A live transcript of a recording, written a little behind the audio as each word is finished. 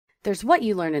There's what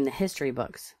you learn in the history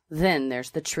books. Then there's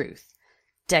the truth.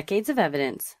 Decades of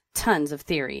evidence, tons of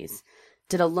theories.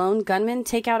 Did a lone gunman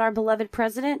take out our beloved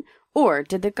president? Or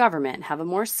did the government have a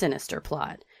more sinister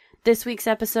plot? This week's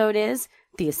episode is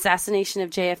The Assassination of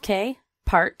JFK,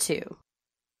 Part 2.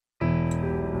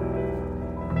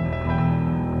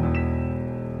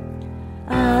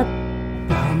 A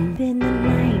bump in the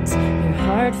night, your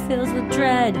heart fills with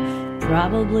dread.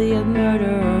 Probably a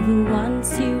murderer who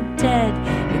wants you dead.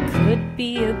 It could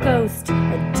be a ghost,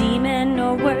 a demon,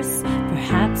 or worse.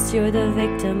 Perhaps you're the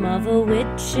victim of a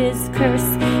witch's curse.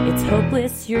 It's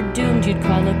hopeless, you're doomed. You'd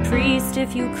call a priest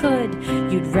if you could.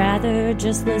 You'd rather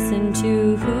just listen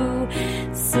to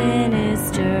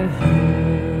Sinisterhood.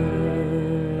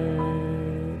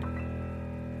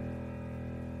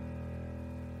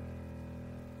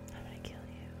 I'm gonna kill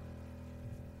you.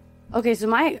 Okay,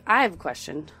 so I have a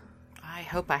question. I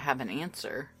hope I have an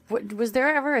answer. Was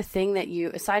there ever a thing that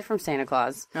you, aside from Santa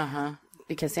Claus,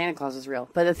 because Santa Claus is real,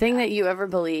 but the thing that you ever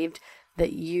believed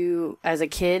that you, as a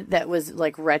kid, that was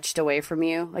like wrenched away from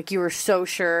you? Like you were so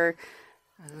sure,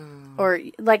 or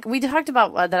like we talked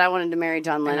about that I wanted to marry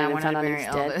John Lennon and found out he was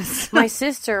dead. My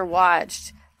sister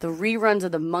watched the reruns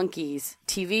of the Monkees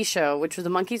TV show, which was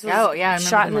the Monkees was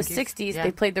shot in the 60s. Yeah.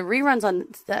 They played the reruns on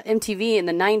the MTV in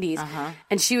the 90s.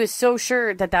 And she was so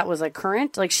sure that that was like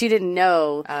current. Like she didn't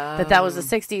know that was the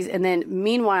 60s. And then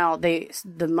meanwhile, the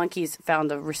Monkees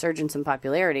found a resurgence in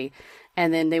popularity.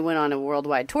 And then they went on a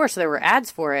worldwide tour, so there were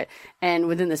ads for it. And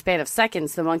within the span of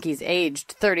seconds, the Monkees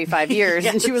aged 35 years.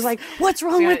 Yes. And she was like, what's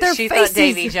wrong with their faces? She thought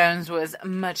Davy Jones was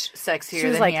much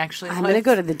sexier than he actually was. I'm going to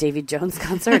go to the Davy Jones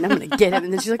concert, and I'm going to get him.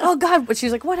 And then she's like, oh, God. But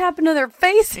she's like, what happened to their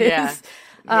faces?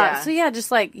 Yeah. So, yeah,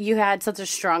 just like you had such a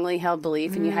strongly held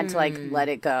belief, and you had to, like, let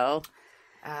it go.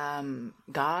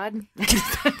 God?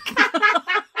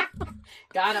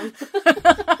 Got him.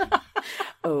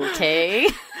 Okay.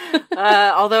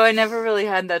 Although I never really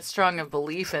had that strong of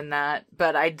belief in that,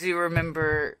 but I do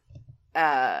remember,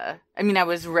 I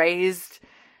was raised...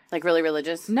 Like really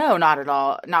religious? No, not at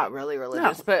all. Not really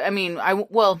religious. No. But I mean, I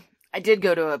did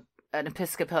go to an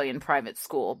Episcopalian private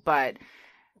school, but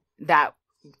that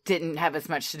didn't have as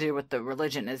much to do with the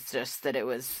religion. It's just that it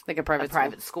was like a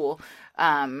private school.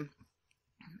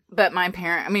 But my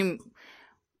parent,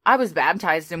 I was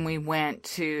baptized and we went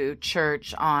to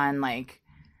church on like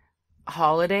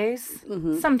holidays,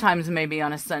 sometimes maybe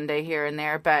on a Sunday here and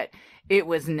there, but it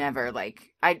was never like,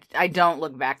 I don't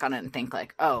look back on it and think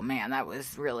like, oh man, that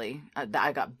was really,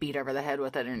 I got beat over the head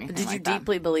with it or anything. Did you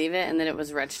deeply believe it and then it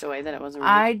was wrenched away that it wasn't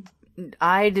real?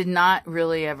 I did not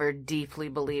really ever deeply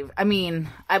believe.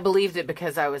 I believed it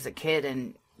because I was a kid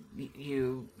and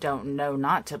you don't know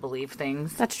not to believe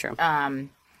things. That's true.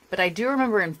 But I do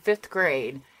remember in 5th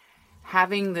grade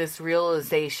having this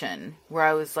realization where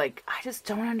I was like, I just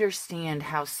don't understand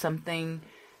how something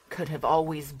could have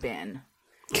always been.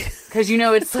 Because,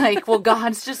 it's like, well,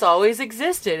 God's just always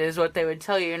existed is what they would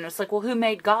tell you. And it's like, well, who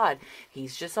made God?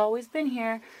 He's just always been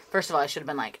here. First of all, I should have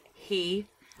been like, he.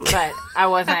 But I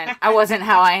wasn't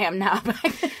how I am now back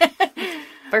then.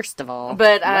 First of all.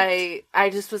 But I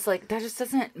just was like, that just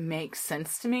doesn't make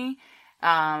sense to me.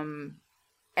 And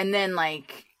then,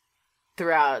 like,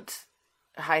 throughout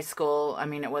high school,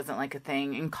 it wasn't like a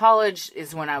thing. In college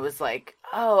is when I was like,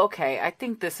 oh, okay, I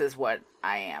think this is what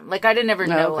I am. Like, I didn't ever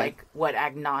know, like, what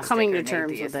agnostic coming or to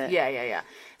terms atheist. with it. Yeah.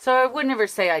 So I would never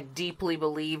say I deeply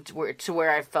believed to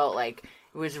where I felt like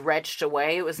it was wrenched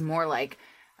away. It was more like,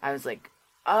 I was like,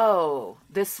 oh,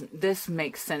 this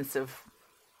makes sense of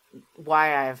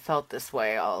why I have felt this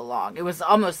way all along. It was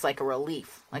almost like a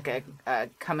relief, like a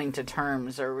coming to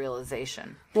terms or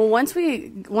realization. Well, once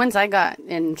I got,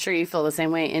 and I'm sure you feel the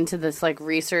same way, into this like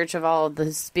research of all of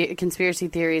the conspiracy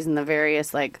theories and the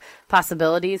various like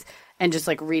possibilities, and just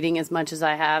like reading as much as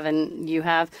I have and you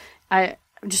have, I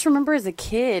just remember as a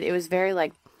kid, it was very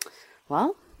like,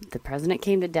 well, the president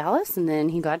came to Dallas and then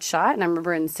he got shot. And I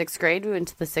remember in 6th grade, we went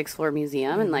to the 6th floor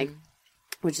museum and like,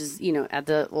 which is, at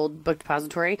the old book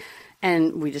depository.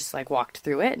 And we just like walked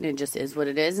through it and it just is what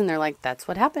it is. And they're like, that's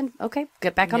what happened. Okay,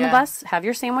 get back on the bus, have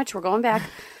your sandwich. We're going back.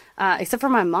 Except for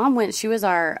my mom she was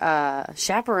our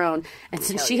chaperone. And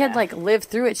since she had like lived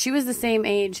through it, she was the same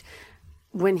age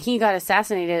when he got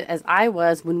assassinated as I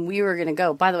was when we were going to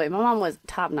go. By the way, my mom was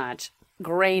top notch.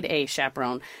 Grade A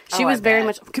chaperone. She was very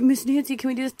much, Miss Nancy, can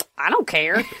we do this? I don't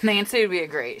care. Nancy would be a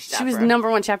great chaperone. She was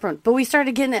 #1 chaperone. But we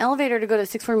started getting the elevator to go to the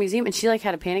 6th floor museum and she like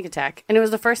had a panic attack. And it was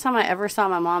the first time I ever saw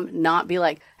my mom not be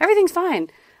like, everything's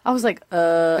fine. I was like,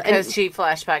 Because she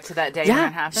flashed back to that day when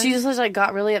it happened? She just like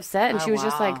got really upset, and she was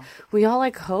just like, we all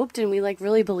like hoped and we like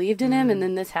really believed in him, and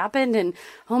then this happened, and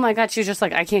oh my God, she was just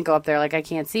like, I can't go up there, like I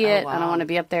can't see it, I don't want to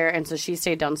be up there, and so she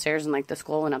stayed downstairs, and like the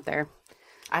school went up there.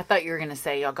 I thought you were going to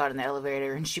say y'all got in the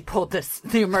elevator and she pulled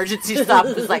the emergency stop.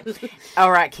 It was like,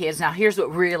 all right, kids, now here's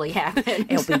what really happened.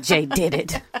 LBJ did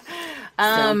it.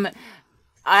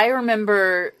 I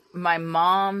remember my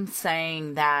mom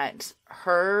saying that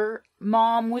her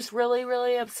mom was really,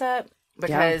 really upset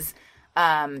because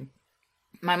my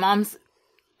mom's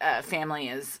family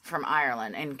is from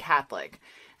Ireland and Catholic.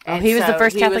 And he was the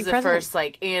first Catholic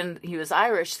president. And he was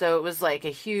Irish, so it was like a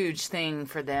huge thing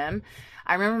for them.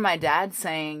 I remember my dad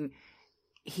saying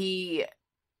they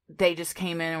just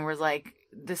came in and were like,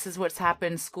 this is what's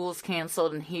happened, school's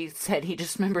canceled, and he said he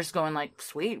just remembers going like,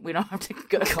 sweet, we don't have to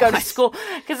go to school.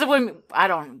 Because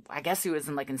I guess he was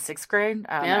in 6th grade.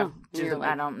 I don't know.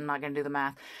 I'm not going to do the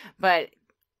math. But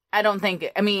I don't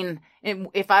think,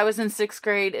 if I was in 6th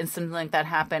grade and something like that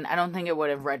happened, I don't think it would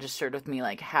have registered with me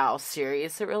how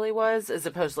serious it really was, as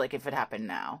opposed to if it happened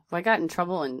now. Well, I got in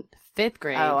trouble in 5th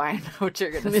grade. Oh, I know what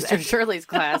you're going to say. Mr. Shirley's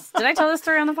class. Did I tell this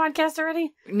story on the podcast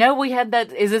already? No, we had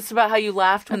that. Is this about how you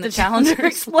laughed when the Challenger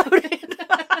exploded?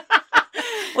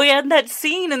 We had that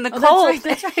scene in the cold.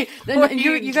 That's right.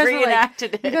 You guys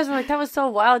reenacted it. You guys were like, that was so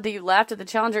wild that you laughed at the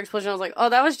Challenger explosion. I was like, oh,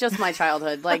 that was just my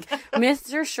childhood.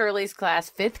 Mr. Shirley's class,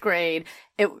 5th grade.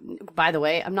 By the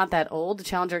way, I'm not that old. The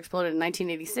Challenger exploded in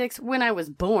 1986 when I was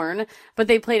born, but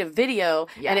they played a video,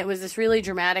 and it was this really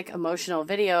dramatic, emotional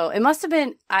video. It must have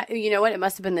been, you know what? It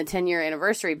must have been the 10-year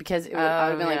anniversary because I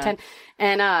would have been 10.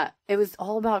 And it was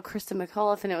all about Krista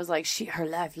McAuliffe, and it was like her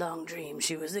lifelong dream.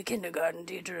 She was a kindergarten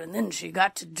teacher, and then she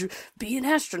got to be an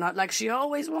astronaut like she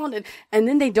always wanted. And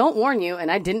then they don't warn you, and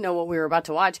I didn't know what we were about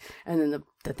to watch. And then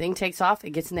the thing takes off.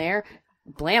 It gets in the air.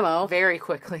 Blammo. Very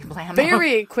quickly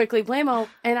blammo.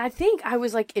 And I think I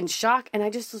was in shock, and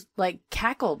I just was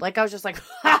cackled. I was just like,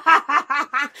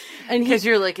 and because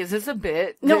you're like, is this a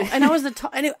bit? No, and I was it's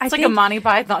like a Monty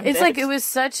Python It's bit. it was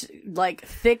such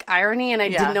thick irony, and I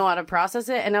didn't know how to process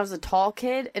it, and I was a tall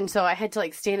kid, and so I had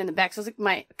to stand in the back. So it was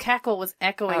my cackle was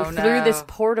echoing through this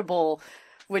portable.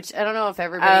 Which I don't know if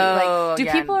everybody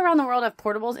people around the world have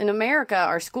portables? In America,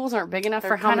 our schools aren't big enough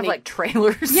for how many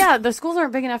trailers. Yeah, the schools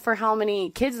aren't big enough for how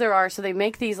many kids there are, so they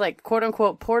make these quote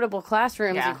unquote portable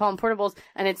classrooms. You call them portables,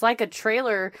 and it's like a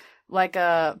trailer, like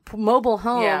a mobile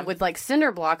home with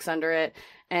cinder blocks under it.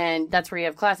 And that's where you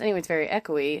have class. Anyway, it's very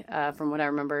echoey, from what I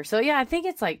remember. So, yeah, I think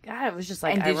it's it was just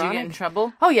And ironic. did you get in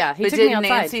trouble? Oh, yeah. He took me outside. Did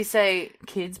Nancy say,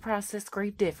 kids process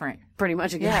grief different? Pretty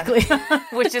much, exactly. Yeah.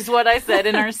 Which is what I said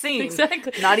in our scene.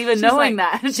 Exactly. Not even knowing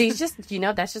that. She's just,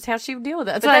 that's just how she would deal with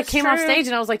it. That's why I came off stage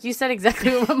and I was like, you said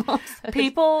exactly what my mom said.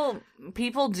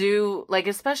 People do,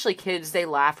 especially kids, they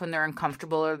laugh when they're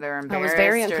uncomfortable or they're embarrassed. I was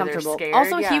very uncomfortable.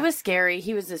 Also, he was scary.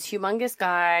 He was this humongous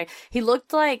guy. He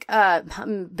looked like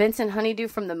Benson Honeydew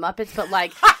from the Muppets, but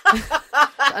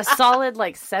a solid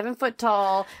 7 foot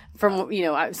tall from what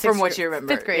you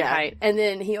remember 5th grade height. And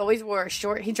then he always wore a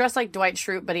short. He dressed like Dwight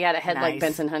Schrute, but he had a head like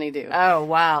Benson Honeydew. Oh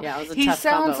wow! Yeah, it was a he tough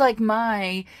sounds combo. like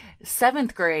my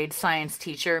 7th grade science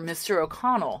teacher, Mr.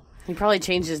 O'Connell. He probably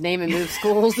changed his name and moved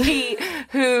schools. That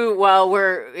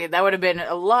would have been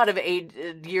a lot of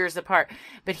years apart.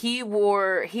 But he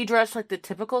dressed like the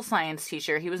typical science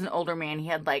teacher. He was an older man. He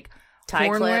had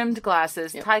horn-rimmed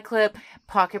glasses, tie clip,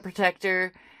 pocket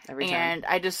protector. Every time. And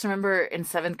I just remember in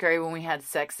 7th grade when we had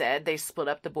sex ed, they split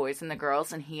up the boys and the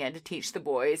girls, and he had to teach the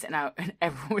boys, and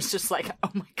everyone was just like, "Oh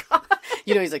my god!"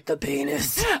 He's like the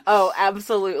penis. Oh,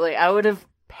 absolutely! I would have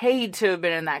paid to have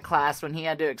been in that class when he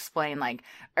had to explain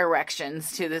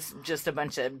erections to this just a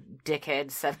bunch of dickhead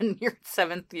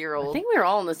 7th-year-old. I think we were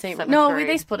all in the same.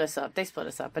 They split us up. They split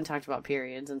us up and talked about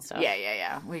periods and stuff.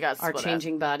 Yeah. We got split our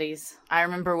changing up. bodies. I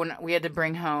remember when we had to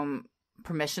bring home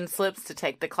permission slips to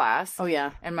take the class. Oh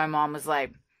yeah. And my mom was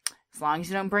like, as long as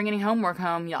you don't bring any homework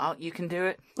home, you can do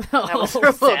it. That was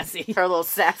her sassy. Her little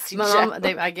sassy. My mom,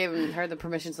 I gave her the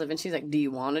permission slip, and she's like, "Do you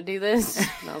want to do this?"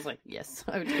 And I was like, "Yes,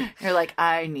 I do." You're like,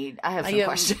 I have some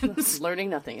questions. Learning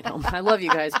nothing at home. I love you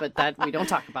guys, but we don't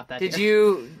talk about that. Did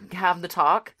you have the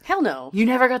talk? Hell no. You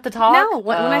never got the talk? No.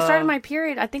 When I started my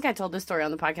period, I think I told this story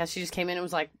on the podcast. She just came in and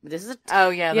was like, "This is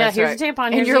that's here's a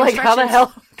tampon." And you're like, "How the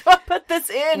hell do I put this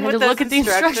in?" You had to look at the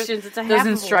instructions. It's those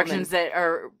instructions that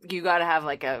are you got to have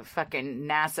a fucking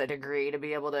NASA degree to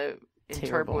be able to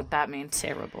interpret what that means.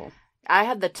 Terrible. I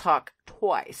had the talk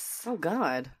twice. Oh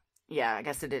God. Yeah, I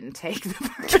guess it didn't take the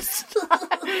first time.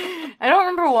 I don't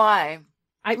remember why.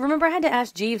 I remember I had to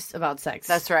ask Jeeves about sex.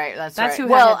 That's right. That's right. who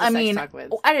well, I had the I sex mean, talk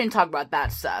with. I didn't talk about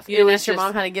that stuff. You didn't ask your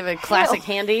mom how to give a classic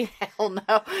handy? Hell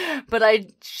no. But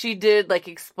she did, like,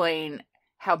 explain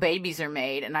how babies are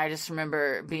made, and I just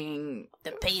remember being...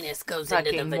 The penis goes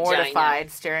fucking into the mortified, vagina.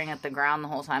 staring at the ground the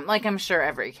whole time. Like, I'm sure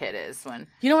every kid is when...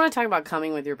 You don't want to talk about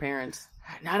coming with your parents.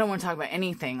 I don't want to talk about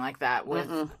anything like that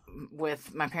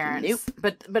with my parents.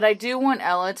 Nope. But I do want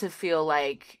Ella to feel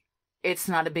like it's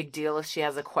not a big deal if she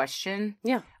has a question.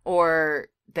 Yeah. Or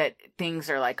that things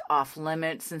are, like, off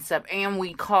limits and stuff. And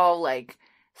we call, like,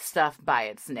 stuff by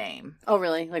its name. Oh,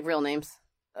 really? Like real names?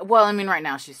 Well, I mean, right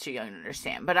now she's too young to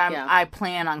understand. But Yeah. I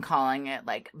plan on calling it,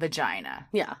 like, vagina.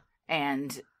 Yeah.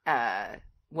 And,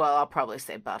 well, I'll probably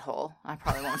say butthole. I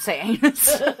probably won't say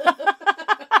anus.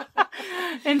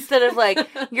 Instead of, like,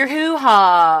 your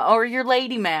hoo-ha or your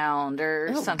lady mound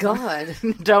or something. Oh, God.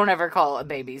 Don't ever call a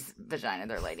baby's vagina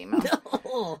their lady mound.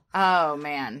 No. Oh,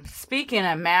 man. Speaking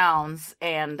of mounds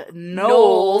and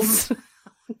knolls.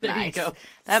 There Nice. you go.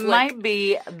 That Slick. might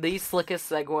be the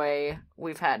slickest segue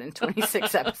we've had in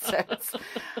 26 episodes.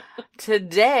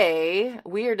 Today,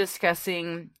 we are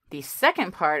discussing the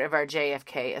second part of our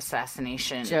JFK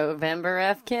assassination. November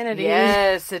F. Kennedy.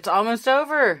 Yes, it's almost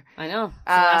over. I know. It's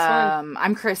the last one.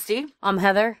 I'm Christy. I'm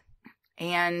Heather.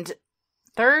 And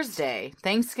Thursday,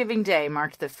 Thanksgiving Day,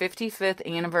 marked the 55th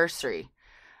anniversary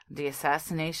of the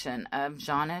assassination of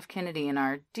John F. Kennedy in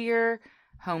our dear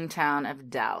hometown of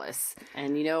Dallas.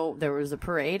 And, you know, there was a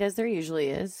parade, as there usually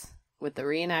is, with the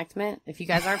reenactment. If you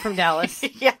guys aren't from Dallas,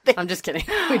 Yeah, I'm just kidding.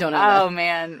 We don't know. Oh,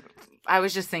 man. I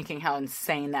was just thinking how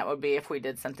insane that would be if we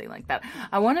did something like that.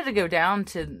 I wanted to go down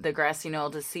to the grassy knoll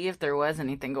to see if there was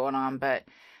anything going on, but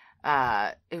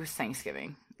it was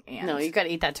Thanksgiving. And No, you got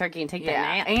to eat that turkey and take that yeah,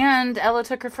 nap. and Ella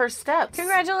took her first steps.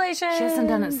 Congratulations. She hasn't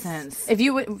done it since. If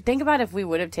you would think about if we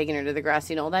would have taken her to the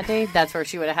grassy knoll that day, that's where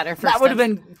she would have had her first That would have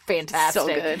steps. been fantastic. So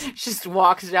good. She just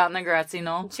walks down the grassy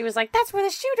knoll. She was like, that's where the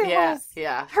shooter Yeah, was.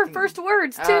 yeah. Her first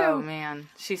words, too. Oh, man.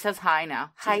 She says hi now.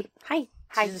 Hi. Hi.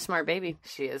 Hi. She's a smart baby.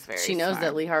 She is very She knows smart.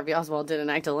 that Lee Harvey Oswald didn't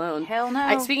act alone. Hell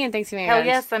no. Speaking of Thanksgiving, Hell guys,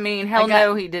 yes, I mean, hell I got-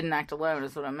 no, he didn't act alone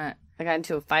is what I meant. I got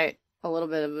into a fight, a little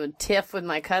bit of a tiff with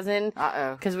my cousin.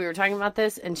 Uh-oh. Because we were talking about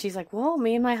this, and she's like, well,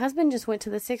 me and my husband just went to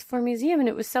the Sixth Floor Museum, and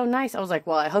it was so nice. I was like,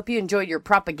 well, I hope you enjoyed your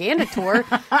propaganda tour.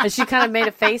 And she kind of made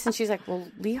a face, and she's like, well,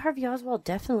 Lee Harvey Oswald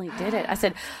definitely did it. I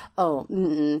said, oh,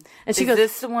 mm-mm. And she Is goes,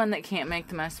 this the one that can't make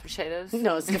the mashed potatoes?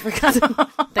 no, it's a different cousin.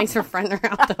 Thanks for fronting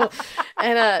her out, though.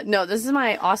 And no, this is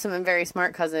my awesome and very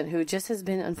smart cousin who just has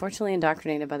been unfortunately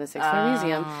indoctrinated by the Sixth Floor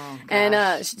Museum.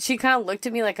 And she kind of looked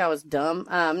at me like I was dumb.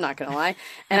 I'm not going to lie.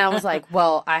 And I was like,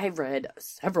 well, I have read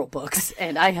several books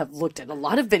and I have looked at a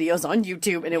lot of videos on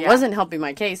YouTube, and it wasn't helping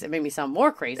my case. It made me sound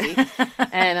more crazy.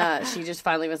 And she just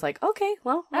finally was like, okay,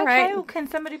 well, all right. Okay, well, can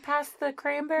somebody pass the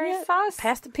cranberry sauce?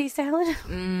 Pass the pea salad.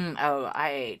 Oh, I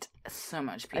ate so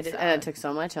much I pizza. did, and I took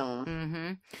so much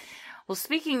home. Well,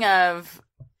 speaking of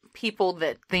people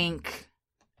that think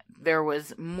there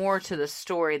was more to the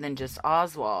story than just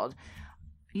Oswald,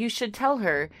 you should tell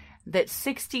her that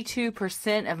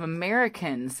 62% of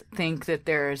Americans think that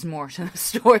there is more to the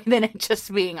story than it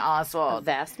just being A Oswald,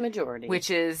 vast majority.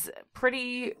 which is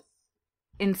pretty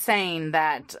insane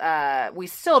that we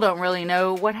still don't really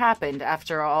know what happened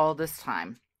after all this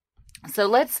time. So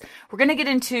we're going to get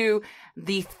into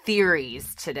the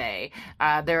theories today.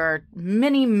 There are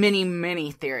many, many,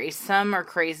 many theories. Some are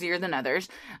crazier than others.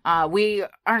 We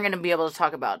aren't going to be able to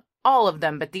talk about all of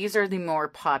them, but these are the more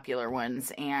popular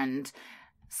ones, and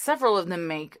several of them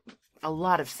make a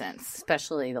lot of sense.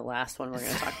 especially the last one we're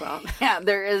going to talk about. Yeah,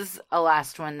 there is a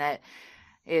last one that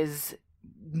is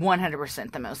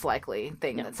 100% the most likely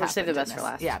thing that's we'll happened. save the in best for this.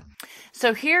 last. Yeah.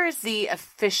 So here is the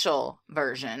official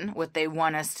version, what they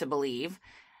want us to believe,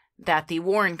 that the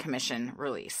Warren Commission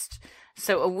released.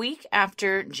 So a week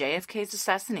after JFK's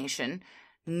assassination,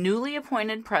 newly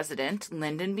appointed President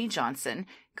Lyndon B. Johnson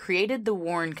created the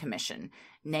Warren Commission,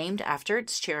 named after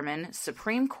its chairman,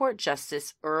 Supreme Court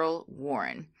Justice Earl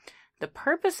Warren. The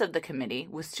purpose of the committee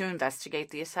was to investigate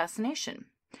the assassination.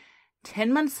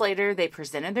 10 months later, they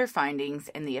presented their findings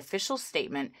in the official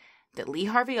statement that Lee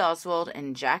Harvey Oswald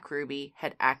and Jack Ruby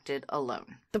had acted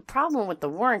alone. The problem with the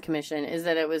Warren Commission is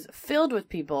that it was filled with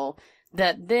people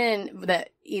that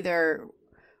either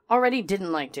already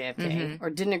didn't like JFK or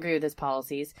didn't agree with his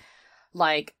policies,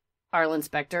 like Arlen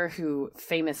Specter, who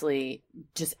famously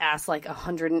just asked like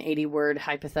 180-word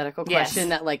hypothetical question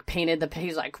that like painted the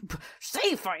page. Like,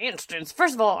 say for instance,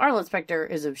 first of all, Arlen Specter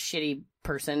is a shitty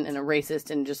person and a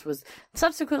racist and just was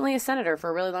subsequently a senator for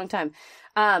a really long time.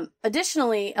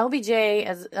 Additionally, LBJ,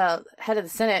 as head of the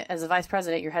Senate, as a vice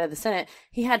president, you're head of the Senate,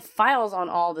 he had files on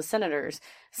all the senators.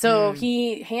 So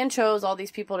he hand chose all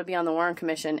these people to be on the Warren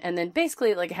Commission and then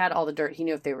basically like had all the dirt. He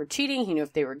knew if they were cheating. He knew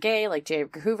if they were gay, like J.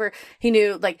 Edgar Hoover. He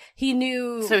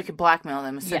knew. So he could blackmail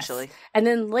them, essentially. Yes. And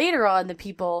then later on, the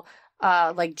people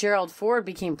like Gerald Ford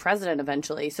became president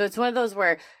eventually. So it's one of those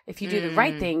where if you do the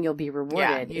right thing, you'll be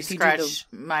rewarded. Yeah, you if scratch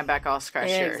my back, I'll scratch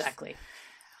yours. Exactly.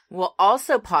 Well,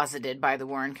 also posited by the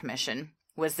Warren Commission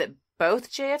was that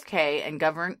both JFK and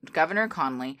Governor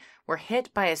Connally were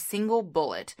hit by a single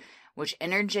bullet, which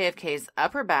entered JFK's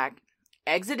upper back,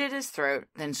 exited his throat,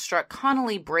 then struck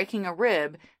Connally, breaking a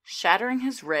rib, shattering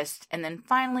his wrist, and then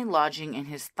finally lodging in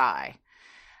his thigh.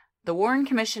 The Warren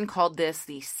Commission called this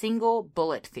the single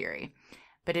bullet theory,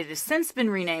 but it has since been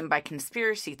renamed by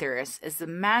conspiracy theorists as the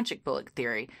magic bullet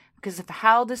theory because of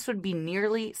how this would be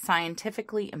nearly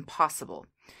scientifically impossible.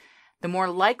 The more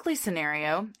likely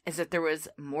scenario is that there was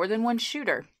more than one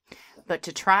shooter, but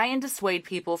to try and dissuade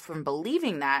people from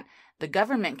believing that, the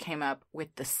government came up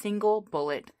with the single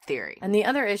bullet theory. And the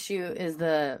other issue is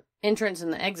the entrance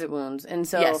and the exit wounds. And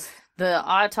so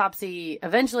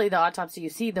eventually the autopsy, you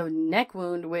see the neck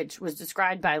wound, which was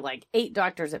described by like 8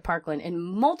 doctors at Parkland in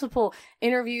multiple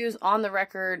interviews on the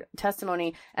record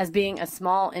testimony as being a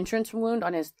small entrance wound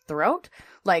on his throat.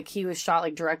 Like he was shot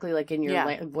like directly like in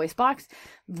your voice box.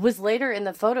 Was later in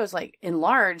the photos like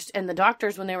enlarged. And the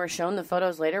doctors, when they were shown the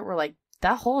photos later, were like,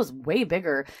 that hole is way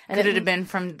bigger. And Could it have been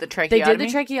from the tracheotomy? They did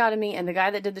the tracheotomy, and the guy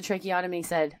that did the tracheotomy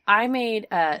said, I made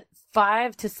a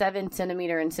 5 to 7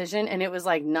 centimeter incision, and it was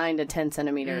like 9 to 10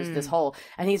 centimeters, this hole.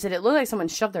 And he said it looked like someone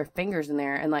shoved their fingers in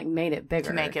there and like made it bigger.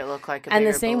 To make it look like a And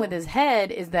bigger the same bullet. with his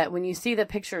head is that when you see the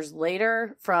pictures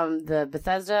later from the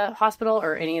Bethesda hospital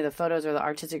or any of the photos or the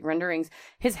artistic renderings,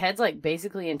 his head's like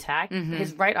basically intact.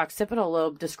 His right occipital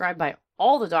lobe, described by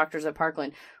all the doctors at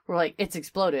Parkland, were like, it's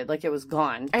exploded, like it was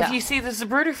gone. If you see the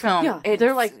Zapruder film,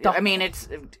 they're like, it's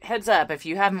heads up if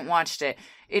you haven't watched it.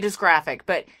 It is graphic,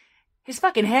 but his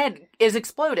fucking head is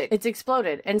exploded. It's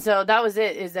exploded, and so that was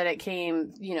it. Is that it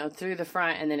came, through the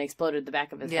front and then exploded the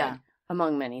back of his head,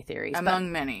 among many theories.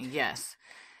 Many, yes.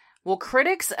 Well,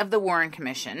 critics of the Warren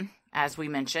Commission, as we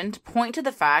mentioned, point to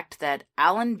the fact that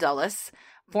Allen Dulles,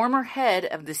 former head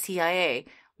of the CIA,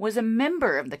 was a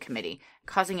member of the committee,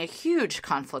 causing a huge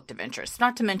conflict of interest.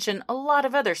 Not to mention a lot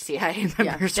of other CIA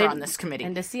members are on this committee.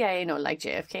 And the CIA don't like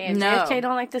JFK, and JFK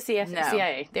don't like the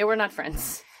CIA. They were not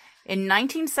friends. In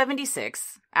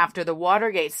 1976, after the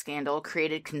Watergate scandal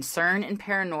created concern and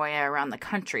paranoia around the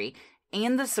country,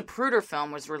 and the Zapruder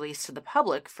film was released to the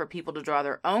public for people to draw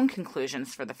their own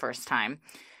conclusions for the first time,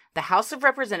 the House of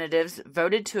Representatives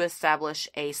voted to establish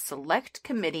a select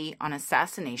committee on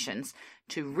assassinations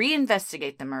to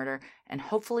reinvestigate the murder and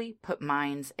hopefully put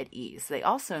minds at ease. They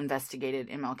also investigated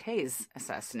MLK's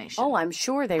assassination. Oh, I'm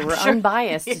sure they were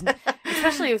unbiased.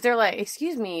 Especially if they're like,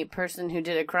 excuse me, person who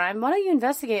did a crime, why don't you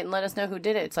investigate and let us know who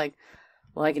did it? It's like,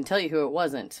 well, I can tell you who it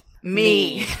wasn't.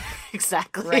 Me.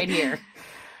 Exactly. Right here.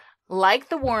 Like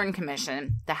the Warren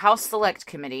Commission, the House Select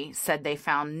Committee said they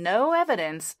found no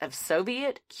evidence of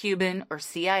Soviet, Cuban, or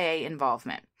CIA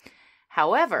involvement.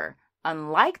 However,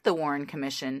 unlike the Warren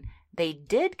Commission, they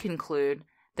did conclude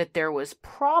that there was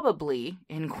probably,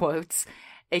 in quotes,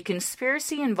 a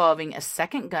conspiracy involving a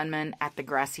second gunman at the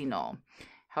grassy knoll.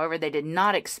 However, they did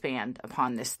not expand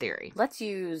upon this theory. Let's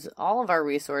use all of our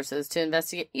resources to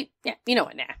investigate. You know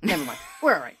what? Nah, never mind.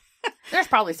 We're all right. There's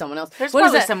probably someone else. There's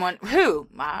probably someone who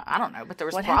I don't know, but there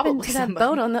was what probably happened to that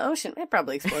boat on the ocean? It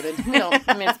probably exploded.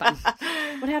 It's fine.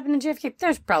 What happened to JFK?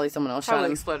 There's probably someone else.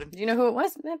 Probably exploded. Do you know who it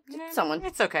was? Someone.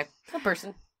 It's okay. A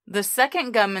person. The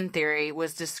second gunman theory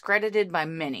was discredited by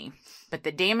many, but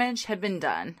the damage had been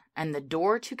done, and the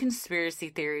door to conspiracy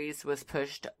theories was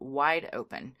pushed wide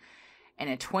open. In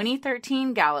a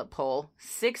 2013 Gallup poll,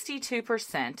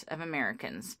 62% of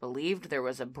Americans believed there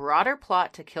was a broader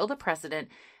plot to kill the president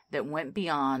that went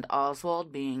beyond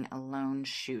Oswald being a lone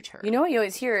shooter. You know what you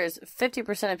always hear is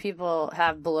 50% of people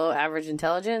have below average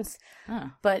intelligence,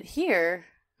 but here,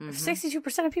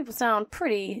 62% of people sound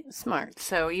pretty smart.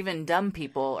 So even dumb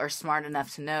people are smart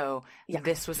enough to know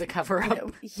this was a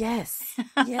cover-up. Yes.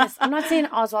 I'm not saying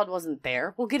Oswald wasn't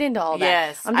there. We'll get into all that.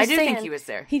 Yes, I do think he was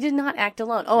there. He did not act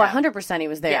alone. Oh, 100% he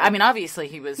was there. Yeah, I mean, obviously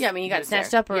he was. Yeah, I mean, he got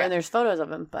snatched up, and there's photos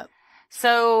of him. But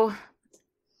so,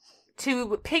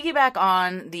 to piggyback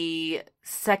on the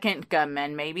second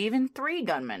gunman, maybe even 3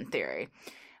 gunmen theory,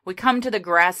 we come to the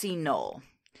grassy knoll.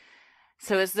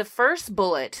 So as the first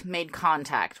bullet made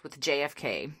contact with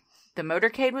JFK, the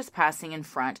motorcade was passing in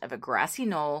front of a grassy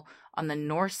knoll on the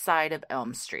north side of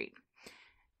Elm Street.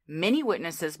 Many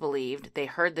witnesses believed they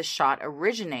heard the shot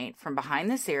originate from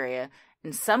behind this area,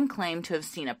 and some claimed to have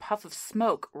seen a puff of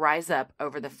smoke rise up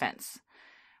over the fence.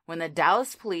 When the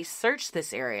Dallas police searched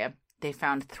this area, they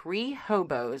found 3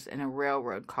 hobos in a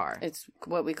railroad car. It's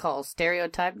what we call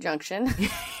Stereotype Junction.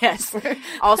 Yes.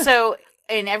 Also,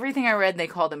 in everything I read, they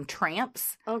called them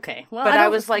tramps. Okay. Well, but I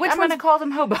was like, I'm going to call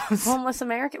them hobos. Homeless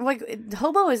American. Like,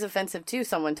 hobo is offensive too,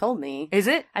 someone told me. Is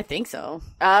it? I think so.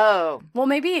 Oh. Well,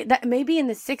 maybe in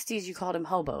the 60s you called them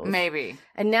hobos. Maybe.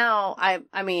 And now,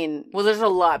 I mean... Well, there's a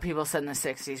lot of people said in the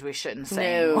 60s we shouldn't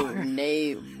say anymore.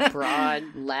 No, broad,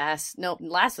 lass. No,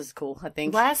 lass is cool, I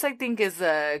think. Lass, I think, is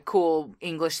a cool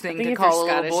English thing to if call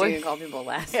you're a little Scottish, boy. you can call people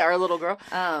lass. Yeah, or a little girl.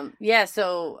 Yeah,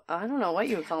 so I don't know what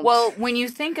you would call them. Well, when you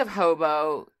think of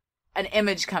hobo, an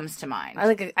image comes to mind.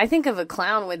 I think of a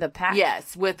clown with a pack.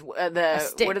 Yes, with the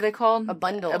stick. what are they called? A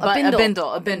bundle.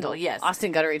 A bindle. Yes.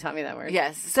 Austin Guttery taught me that word.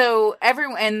 Yes. So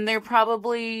and they're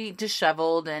probably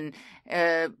disheveled and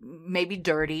maybe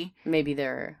dirty. Maybe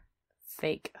they're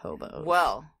fake hobos.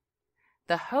 Well,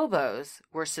 the hobos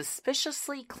were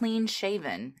suspiciously clean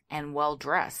shaven and well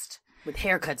dressed, with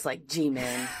haircuts like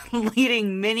G-men,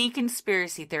 leading many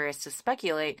conspiracy theorists to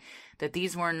speculate that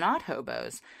these were not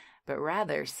hobos, but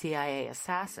rather CIA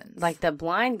assassins. Like the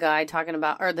blind guy talking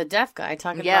about, or the deaf guy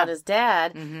talking about his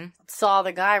dad, saw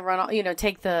the guy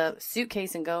take the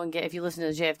suitcase and go and get, if you listen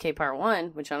to JFK Part 1,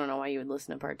 which I don't know why you would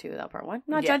listen to Part 2 without Part 1.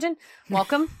 Not judging.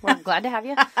 Welcome. We're glad to have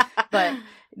you. But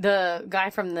the guy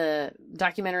from the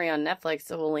documentary on Netflix,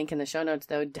 that we'll link in the show notes,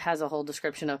 though, has a whole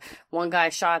description of one guy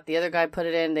shot, the other guy put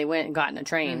it in, they went and got in a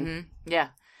train. Mm-hmm. Yeah.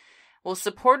 Well,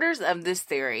 supporters of this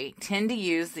theory tend to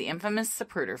use the infamous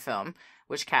Zapruder film,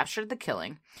 which captured the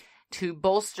killing, to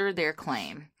bolster their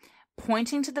claim,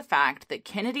 pointing to the fact that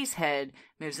Kennedy's head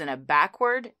moves in a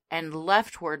backward and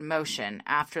leftward motion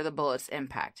after the bullet's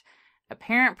impact,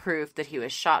 apparent proof that he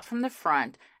was shot from the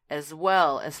front as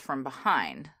well as from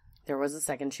behind. There was a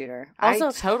second shooter. Also,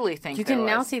 I totally think you can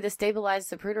now see the stabilized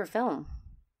Zapruder film.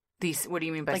 What do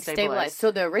you mean by like stabilized?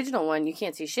 So the original one, you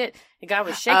can't see shit. The guy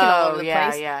was shaking all over the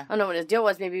place. Yeah. I don't know what his deal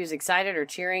was. Maybe he was excited or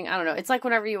cheering. I don't know. It's like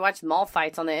whenever you watch mall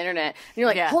fights on the internet, and you're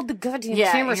like, hold the goddamn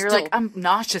camera still. still. Like, I'm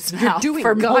nauseous now. You're doing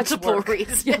for God's multiple work.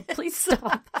 reasons. Yeah, please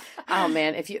stop. Oh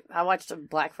man, I watched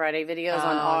Black Friday videos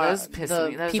on those piss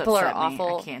me. Those people are upset me.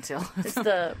 awful. I can't tell. It's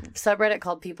the subreddit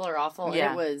called People Are Awful.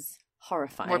 Yeah. And it was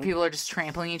horrifying. Where people are just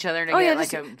trampling each other to get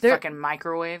like a fucking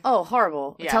microwave. Oh,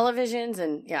 horrible. Yeah. Televisions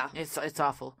and It's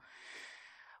awful.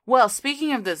 Well,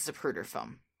 speaking of the Zapruder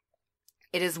film,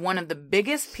 it is one of the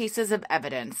biggest pieces of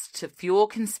evidence to fuel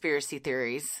conspiracy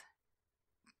theories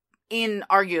in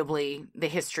arguably the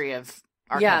history of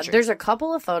our country. There's a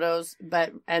couple of photos,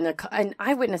 and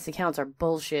eyewitness accounts are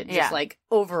bullshit. Just like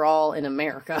overall in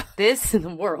America, this in the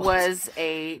world was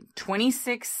a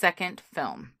 26-second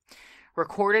film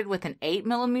recorded with an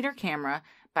 8mm camera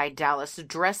by Dallas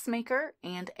dressmaker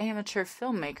and amateur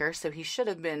filmmaker, so he should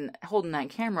have been holding that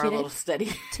camera a little steady.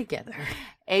 Together.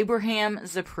 Abraham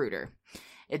Zapruder.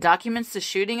 It documents the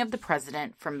shooting of the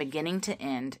president from beginning to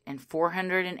end in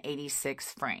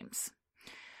 486 frames.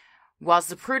 While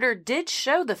Zapruder did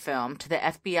show the film to the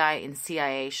FBI and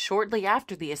CIA shortly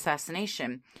after the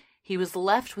assassination, he was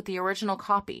left with the original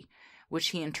copy, which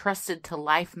he entrusted to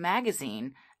Life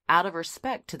magazine out of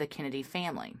respect to the Kennedy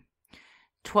family.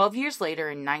 12 years later,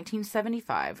 in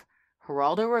 1975,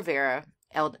 Geraldo Rivera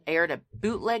aired a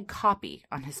bootleg copy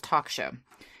on his talk show.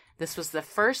 This was the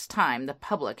first time the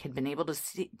public had been able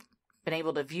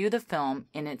to view the film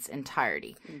in its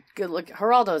entirety. Good look.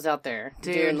 Geraldo's out there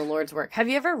doing the Lord's work. Have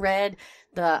you ever read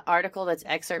the article that's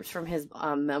excerpts from his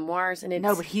memoirs? And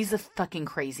No, but he's a fucking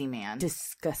crazy man.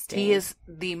 Disgusting. He is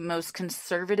the most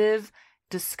conservative,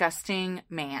 disgusting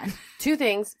man. Two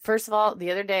things. First of all,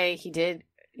 the other day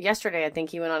yesterday, I think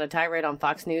he went on a tirade on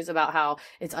Fox News about how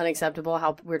it's unacceptable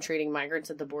how we're treating migrants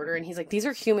at the border. And he's like, these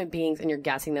are human beings and you're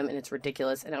gassing them and it's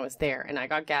ridiculous. And I was there and I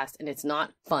got gassed and it's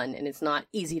not fun and it's not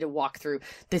easy to walk through.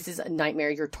 This is a nightmare.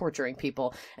 You're torturing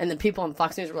people. And the people on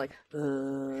Fox News were like,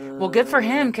 Well, good for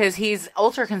him because he's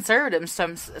ultra conservative. So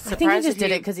I'm surprised. I think he just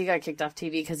did it because he got kicked off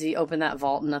TV because he opened that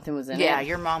vault and nothing was in it. Yeah,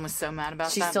 your mom was so mad about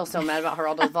that. She's still so mad about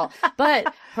Geraldo's vault.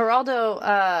 But Geraldo,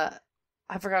 I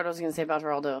forgot what I was going to say about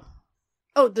Geraldo.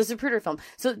 Oh, the Zapruder film.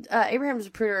 So Abraham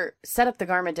Zapruder set up the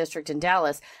garment district in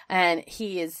Dallas, and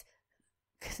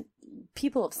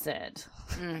people have said,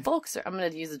 I'm going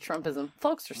to use the Trumpism,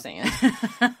 folks have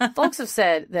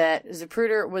said that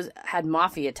Zapruder had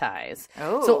mafia ties.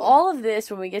 Oh. So all of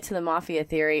this, when we get to the mafia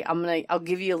theory, I'll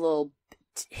give you a little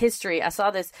history. I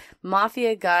saw this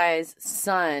mafia guy's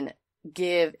son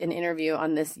give an interview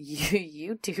on this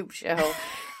YouTube show.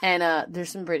 And there's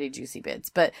some pretty juicy bits.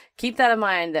 But keep that in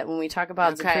mind that when we talk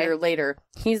about Zapruder later,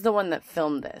 he's the one that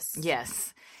filmed this.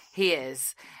 Yes, he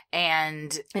is.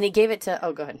 And he gave it to,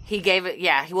 go ahead. He gave it,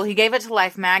 he gave it to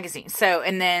Life magazine. So,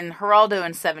 and then Geraldo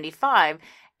in 75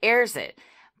 airs it.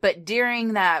 But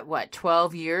during that,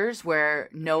 12 years where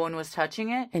no one was touching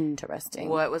it? Interesting.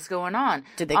 What was going on?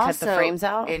 Did they cut the frames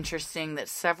out? Interesting that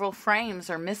several frames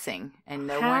are missing and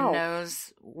no one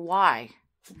knows why.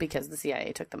 Because the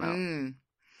CIA took them out.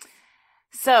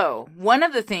 So, one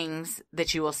of the things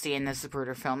that you will see in the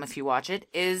Zapruder film, if you watch it,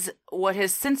 is what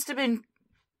has since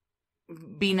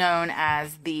be known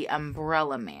as the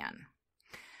Umbrella Man.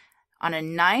 On a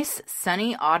nice,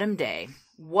 sunny autumn day,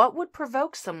 what would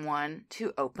provoke someone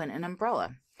to open an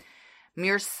umbrella?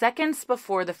 Mere seconds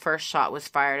before the first shot was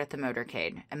fired at the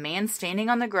motorcade, a man standing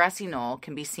on the grassy knoll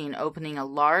can be seen opening a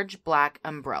large black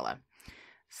umbrella.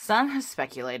 Some have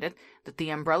speculated that the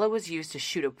umbrella was used to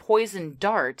shoot a poisoned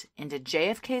dart into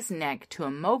JFK's neck to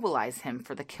immobilize him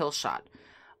for the kill shot.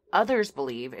 Others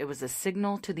believe it was a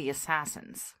signal to the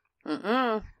assassins.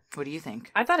 What do you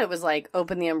think? I thought it was like,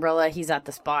 open the umbrella, he's at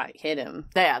the spot, hit him.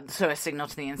 Yeah, so a signal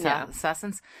to the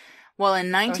assassins. Well,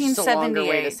 in 1978... That's a longer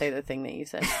way to say the thing that you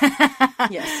said.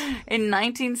 Yes. In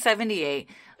 1978,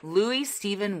 Louis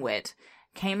Stephen Witt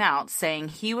came out saying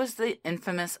he was the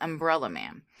infamous Umbrella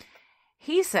Man.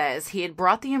 He says he had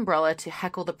brought the umbrella to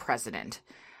heckle the president.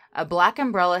 A black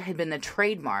umbrella had been the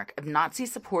trademark of Nazi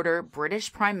supporter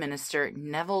British Prime Minister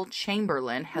Neville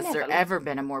Chamberlain. Has there ever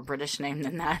been a more British name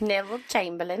than that? Neville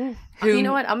Chamberlain. You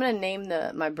know what? I'm going to name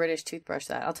my British toothbrush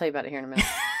that. I'll tell you about it here in a minute.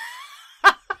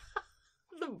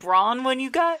 The Braun one you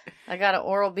got? I got an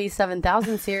Oral-B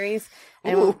 7000 series,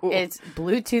 and it's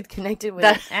Bluetooth connected with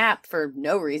an app for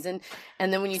no reason.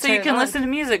 And then when you turn you can listen to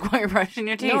music while you're brushing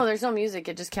your teeth. No, there's no music.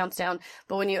 It just counts down.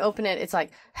 But when you open it, it's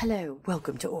like, hello,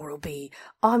 welcome to Oral-B.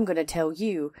 I'm going to tell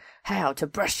you how to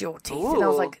brush your teeth. And I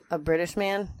was like, a British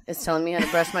man is telling me how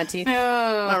to brush my teeth?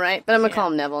 All right. But I'm going to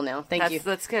call him Neville now. Thank you.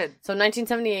 That's good. So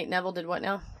 1978, Neville did what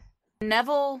now?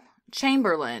 Neville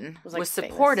Chamberlain was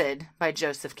supported by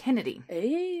Joseph Kennedy.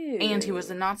 Ew. And he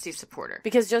was a Nazi supporter.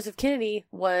 Because Joseph Kennedy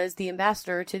was the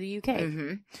ambassador to the UK.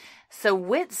 Mm-hmm. So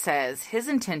Witt says his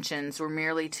intentions were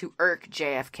merely to irk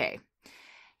JFK.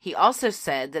 He also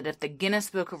said that if the Guinness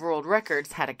Book of World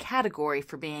Records had a category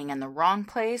for being in the wrong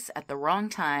place at the wrong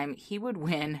time, he would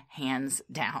win hands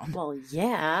down. Well,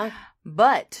 yeah.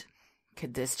 But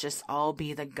could this just all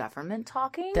be the government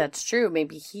talking? That's true.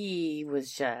 Maybe he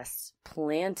was just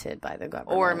planted by the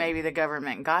government. Or maybe the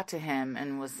government got to him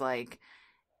and was like,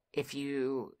 if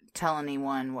you tell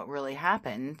anyone what really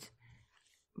happened,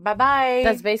 bye-bye.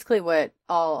 That's basically what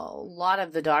a lot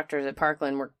of the doctors at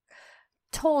Parkland were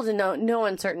told in no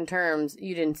uncertain terms.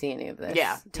 You didn't see any of this.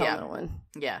 Yeah. Tell no one.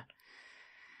 Yeah.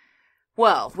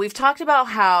 Well, we've talked about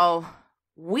how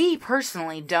we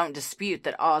personally don't dispute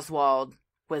that Oswald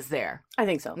was there. I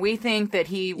think so. We think that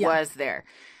he was there.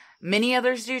 Many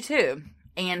others do too,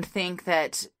 and think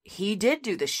that he did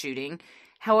do the shooting,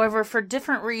 however, for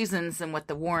different reasons than what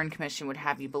the Warren Commission would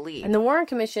have you believe. And the Warren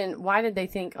Commission, why did they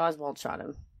think Oswald shot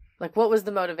him? Like, what was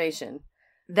the motivation?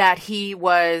 That he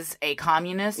was a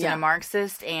communist and a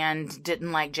Marxist and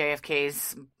didn't like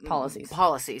JFK's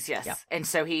policies, yes. Yeah. And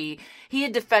so he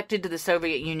had defected to the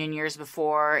Soviet Union years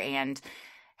before and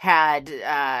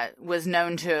was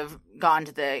known to have gone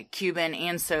to the Cuban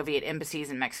and Soviet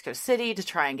embassies in Mexico City to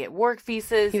try and get work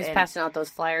visas. He was passing out those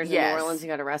flyers in New Orleans. He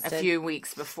got arrested a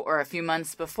few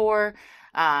months before.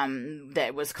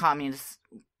 That was communist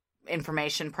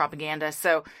information propaganda.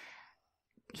 So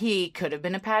he could have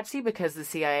been a patsy because the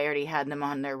CIA already had them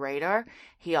on their radar.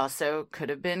 He also could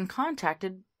have been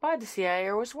contacted by the CIA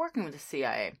or was working with the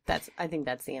CIA. I think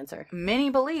that's the answer. Many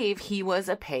believe he was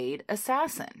a paid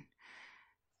assassin.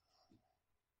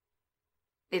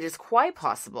 It is quite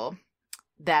possible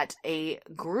that a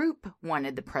group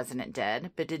wanted the president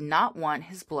dead, but did not want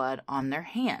his blood on their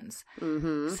hands.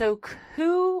 Mm-hmm. So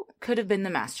who could have been the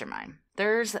mastermind?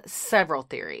 There's several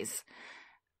theories.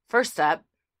 First up,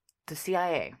 the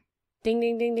CIA. Ding,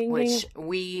 ding, ding, ding, which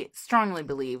we strongly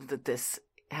believe that this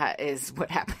is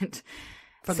what happened.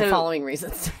 For the following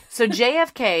reasons. So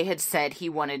JFK had said he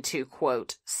wanted to,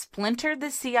 quote, splinter the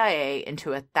CIA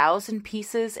into 1,000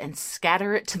 pieces and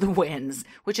scatter it to the winds,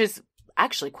 which is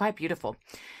actually quite beautiful.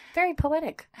 Very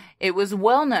poetic. It was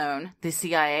well known the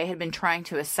CIA had been trying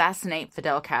to assassinate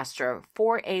Fidel Castro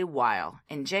for a while,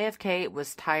 and JFK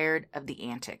was tired of the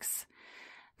antics.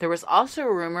 There was also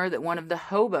a rumor that one of the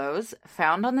hobos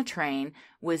found on the train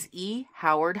was E.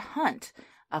 Howard Hunt,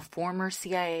 a former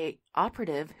CIA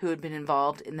operative who had been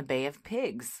involved in the Bay of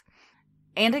Pigs.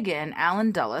 And again,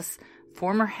 Allen Dulles,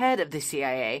 former head of the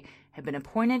CIA, had been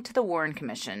appointed to the Warren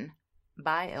Commission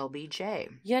by LBJ.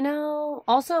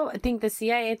 Also, I think the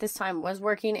CIA at this time was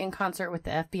working in concert with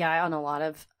the FBI on a lot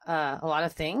of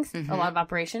things, a lot of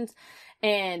operations,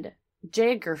 and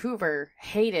J. Edgar Hoover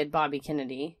hated Bobby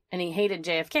Kennedy and he hated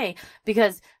JFK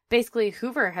because basically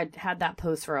Hoover had that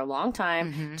post for a long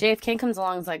time. JFK comes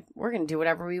along and is like, we're going to do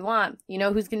whatever we want. You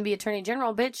know who's going to be Attorney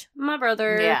General, bitch? My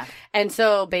brother. Yeah. And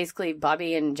so basically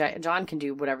Bobby and John can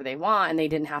do whatever they want and they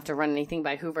didn't have to run anything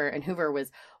by Hoover. And Hoover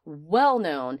was well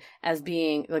known as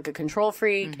being like a control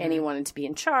freak and he wanted to be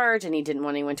in charge and he didn't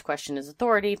want anyone to question his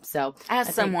authority. So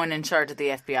as someone in charge of the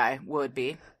FBI would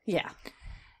be. Yeah.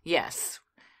 Yes.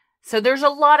 So there's a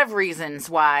lot of reasons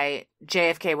why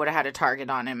JFK would have had a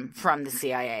target on him from the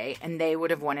CIA, and they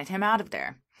would have wanted him out of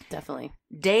there. Definitely.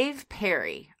 Dave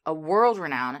Perry, a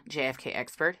world-renowned JFK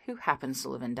expert who happens to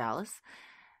live in Dallas,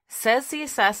 says the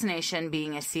assassination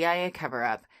being a CIA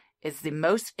cover-up is the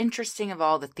most interesting of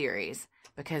all the theories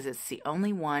because it's the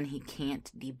only one he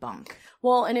can't debunk.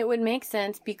 Well, and it would make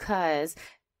sense because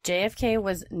JFK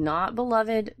was not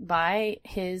beloved by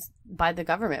the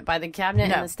government, by the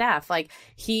cabinet and the staff. Like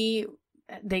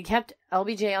they kept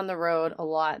LBJ on the road a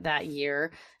lot that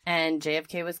year, and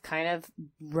JFK was kind of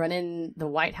running the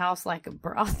White House like a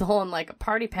brothel and like a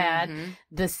party pad.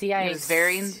 The CIA was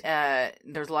there's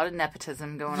a lot of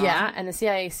nepotism going on. Yeah, and the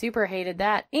CIA super hated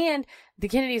that. And the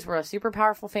Kennedys were a super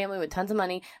powerful family with tons of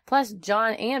money. Plus,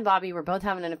 John and Bobby were both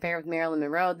having an affair with Marilyn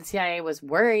Monroe. The CIA was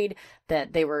worried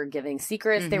that they were giving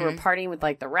secrets. They were partying with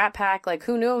like the Rat Pack. Like,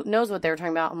 who knows what they were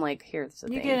talking about? I'm like, here's the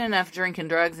thing. You get enough drinking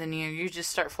drugs and you just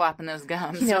start flapping those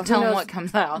gums. You know, tell them what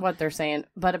comes out. What they're saying.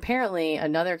 But apparently,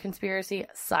 another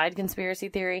side conspiracy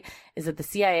theory is that the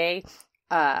CIA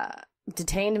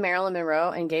detained Marilyn Monroe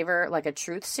and gave her like a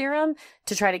truth serum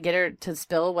to try to get her to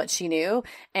spill what she knew.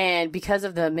 And because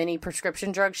of the many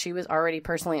prescription drugs she was already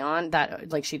personally on,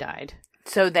 that like she died.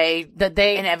 So they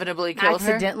inevitably killed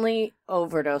her? Accidentally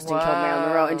overdosed and killed Marilyn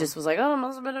Monroe and just was like, oh, it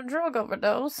must have been a drug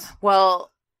overdose. Well,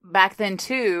 back then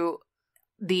too,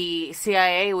 the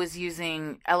CIA was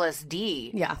using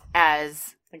LSD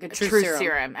as like a truth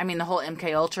serum. I mean, the whole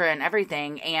MK Ultra and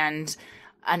everything. And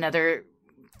another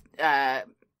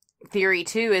theory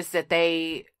too is that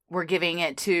they were giving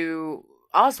it to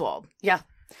Oswald. Yeah.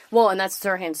 Well, and that's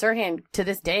Sirhan. Sirhan, to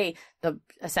this day, the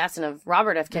assassin of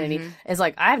Robert F. Kennedy, is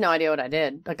like, I have no idea what I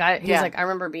did. Like, he's like, I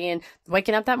remember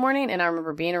waking up that morning and I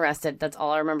remember being arrested. That's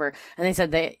all I remember. And they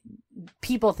said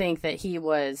people think that he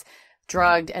was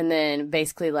drugged and then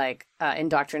basically like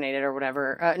indoctrinated or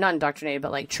whatever. Not indoctrinated,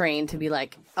 but like trained to be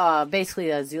like basically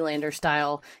a Zoolander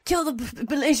style, kill the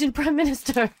Malaysian prime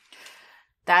minister.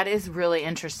 That is really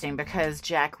interesting because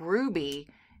Jack Ruby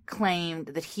claimed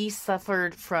that he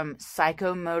suffered from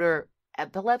psychomotor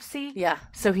epilepsy. Yeah.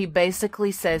 So he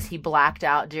basically says he blacked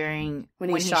out when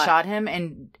he shot him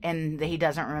and that he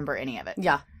doesn't remember any of it.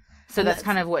 Yeah. So that's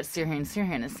kind of what Sirhan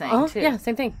is saying too. Yeah,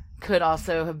 same thing. Could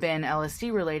also have been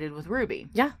LSD related with Ruby.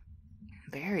 Yeah.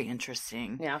 Very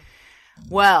interesting. Yeah.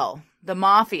 Well, the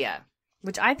Mafia.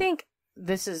 Which I think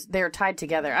they're tied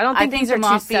together. I don't think these are the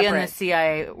too Mafia separate. and the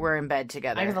CIA were in bed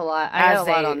together. I have a lot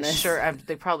on this. Sure,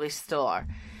 they probably still are.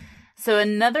 So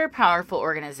another powerful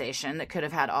organization that could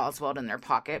have had Oswald in their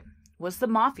pocket was the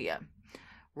Mafia.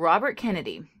 Robert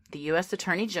Kennedy, the U.S.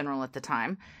 Attorney General at the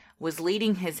time, was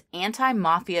leading his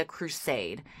anti-mafia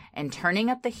crusade and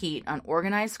turning up the heat on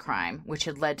organized crime, which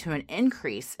had led to an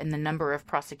increase in the number of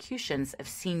prosecutions of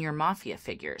senior mafia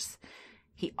figures.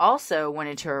 He also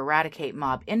wanted to eradicate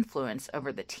mob influence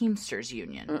over the Teamsters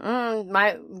Union.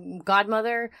 My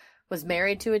godmother was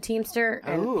married to a Teamster,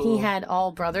 and he had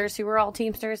all brothers who were all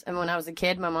Teamsters. And when I was a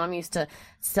kid, my mom used to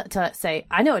say,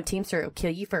 I know a Teamster who will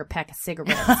kill you for a pack of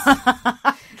cigarettes.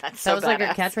 That was like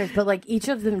her catchphrase. But like each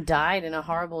of them died in a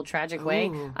horrible, tragic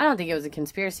way. I don't think it was a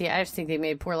conspiracy. I just think they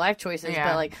made poor life choices. Yeah.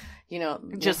 But like,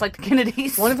 just like the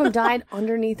Kennedys. One of them died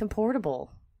underneath a portable.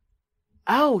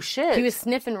 Oh, shit. He was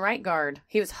sniffing right guard.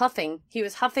 He was huffing.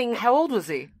 How old was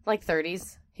he? Like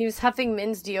 30s. He was huffing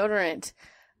men's deodorant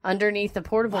underneath the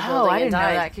portable building. Oh, I didn't know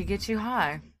that could get you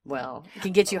high. Well, it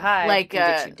can get you high. Like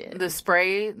the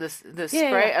spray, the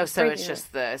spray. Oh, so it's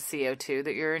just the CO2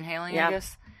 that you're inhaling, I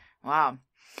guess? Wow.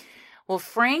 Well,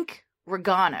 Frank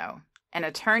Regano, an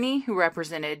attorney who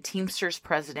represented Teamsters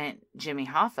president Jimmy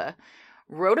Hoffa,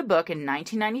 wrote a book in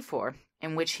 1994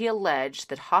 in which he alleged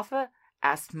that Hoffa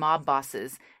asked mob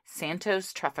bosses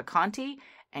Santos Traficante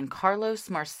and Carlos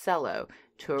Marcello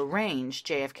to arrange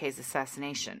JFK's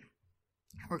assassination.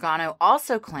 Regano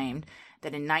also claimed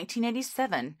that in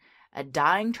 1987, a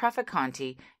dying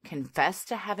Traficante confessed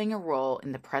to having a role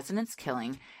in the president's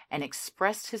killing and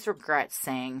expressed his regrets,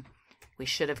 saying, "We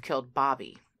should have killed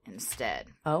Bobby instead.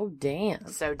 Oh, damn.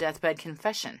 So, deathbed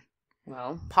confession.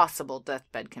 Well, Possible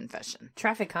deathbed confession.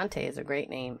 Trafficante is a great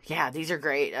name. Yeah, these are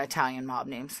great Italian mob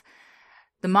names.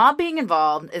 The mob being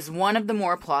involved is one of the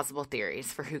more plausible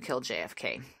theories for who killed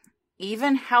JFK.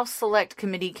 Even House Select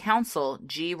Committee counsel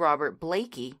G. Robert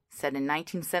Blakey said in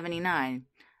 1979,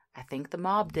 I think the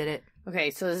mob did it.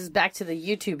 Okay, so this is back to the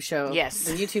YouTube show. Yes.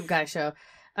 The YouTube guy show.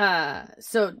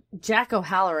 So Jack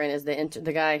O'Halloran is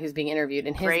the guy who's being interviewed,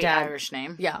 and his Great dad, Irish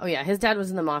name. Yeah, oh yeah, his dad was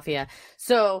in the mafia.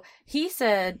 So he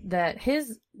said that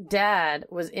his dad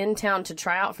was in town to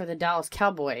try out for the Dallas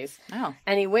Cowboys. Oh.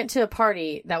 And he went to a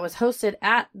party that was hosted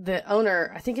at the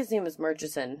owner, I think his name was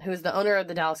Murchison, who was the owner of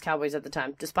the Dallas Cowboys at the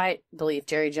time. Despite belief,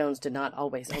 Jerry Jones did not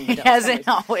always own the Dallas He hasn't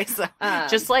Cowboys.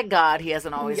 always, just like God, he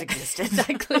hasn't always existed.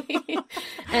 Exactly.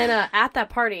 And at that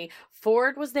party,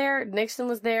 Ford was there, Nixon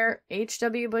was there,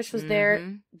 H.W. Bush was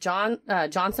there,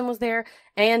 Johnson was there,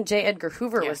 and J. Edgar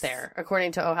Hoover was there,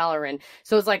 according to O'Halloran.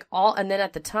 So it was like and then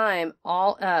at the time,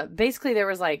 basically there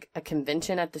was like a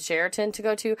convention at the Sheraton to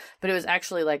go to, but it was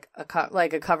actually like a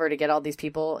cover to get all these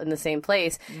people in the same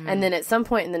place. And then at some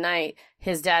point in the night,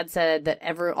 his dad said that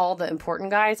all the important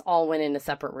guys all went in a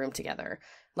separate room together.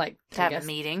 Like, to have a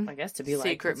meeting. I guess to be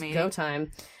Secret like, meeting. go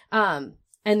time.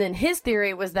 And then his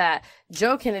theory was that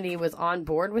Joe Kennedy was on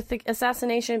board with the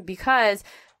assassination because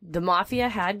the mafia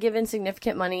had given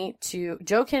significant money to...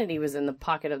 Joe Kennedy was in the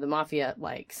pocket of the mafia,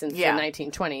 like, since the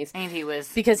 1920s. And he was...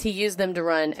 Because he used them to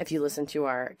run, if you listen to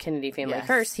our Kennedy family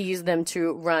curse, he used them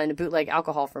to run bootleg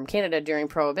alcohol from Canada during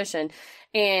Prohibition.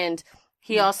 And...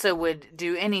 He also would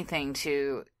do anything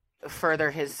to further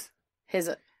his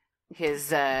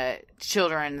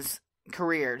children's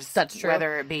careers. That's true.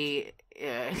 Whether it be...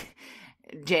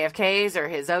 JFK's or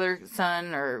his other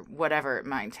son or whatever it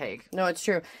might take. No, it's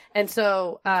true. And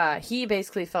so he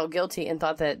basically felt guilty and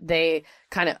thought that they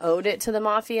kind of owed it to the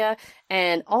mafia.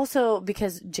 And also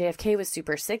because JFK was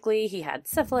super sickly, he had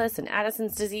syphilis and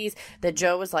Addison's disease, that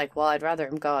Joe was like, well, I'd rather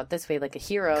him go out this way like a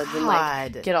hero than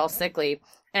like get all sickly.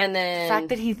 And then... The fact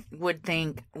that he would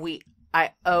think,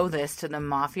 I owe this to the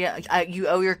mafia. You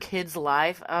owe your kid's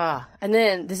life. Ugh. And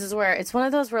then this is where it's one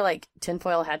of those where like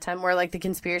tinfoil hat time, where like the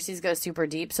conspiracies go super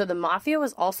deep. So the mafia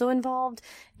was also involved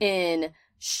in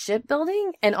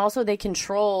shipbuilding, and also they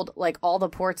controlled like all the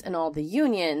ports and all the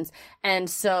unions. And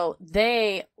so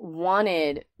they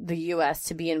wanted the U.S.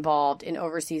 to be involved in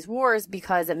overseas wars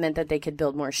because it meant that they could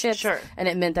build more ships. Sure. And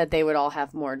it meant that they would all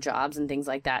have more jobs and things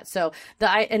like that. So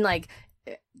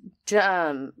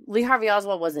Lee Harvey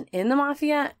Oswald wasn't in the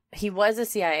mafia. He was a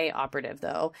CIA operative,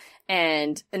 though,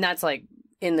 and that's like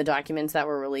in the documents that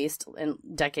were released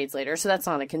decades later. So that's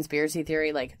not a conspiracy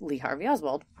theory. Like, Lee Harvey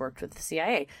Oswald worked with the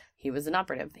CIA. He was an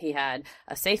operative. He had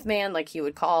a safe man, like he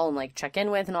would call and like check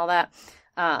in with and all that.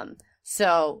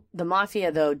 So the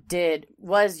mafia, though,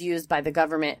 was used by the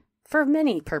government for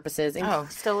many purposes.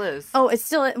 Still is. Oh, it's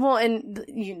still... Well, and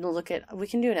you look at... We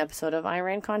can do an episode of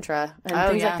Iran-Contra and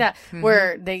things like that,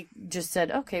 where they just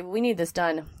said, okay, well, we need this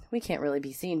done. We can't really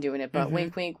be seen doing it, but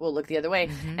wink, wink, we'll look the other way.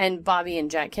 And Bobby and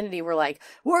Jack Kennedy were like,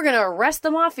 we're going to arrest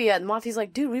the mafia. And the mafia's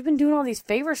like, dude, we've been doing all these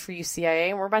favors for you, CIA,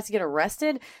 and we're about to get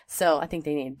arrested. So I think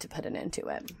they need to put an end to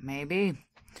it. Maybe.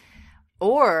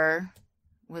 Or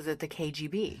was it the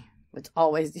KGB? It's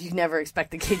always... You never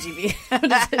expect the KGB.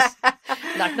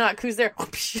 Knock, knock, who's there?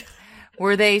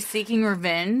 Were they seeking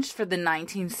revenge for the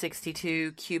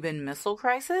 1962 Cuban Missile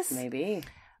Crisis? Maybe.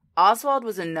 Oswald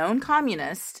was a known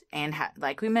communist and,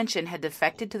 like we mentioned, had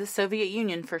defected to the Soviet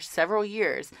Union for several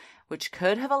years, which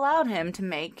could have allowed him to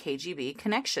make KGB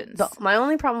connections. My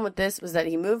only problem with this was that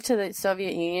he moved to the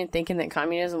Soviet Union thinking that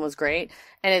communism was great,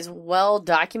 and it's well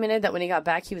documented that when he got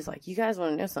back, he was like, you guys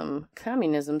want to know something?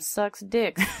 Communism sucks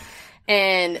dicks.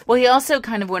 And well, he also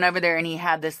kind of went over there and he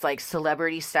had this like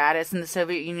celebrity status in the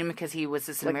Soviet Union because he was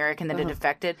this American that had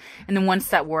defected. And then once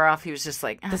that wore off, he was just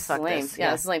like, this fuck is lame. this.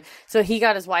 Yeah, this is lame. So he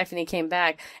got his wife and he came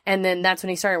back. And then that's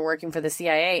when he started working for the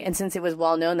CIA. And since it was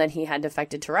well known that he had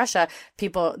defected to Russia,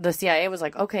 the CIA was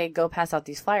like, okay, go pass out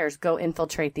these flyers, go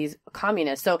infiltrate these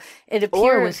communists. So it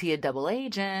appeared. Or was he a double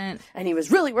agent? And he was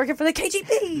really working for the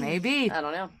KGB. Maybe. I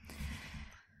don't know.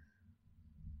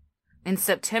 In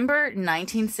September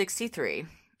 1963,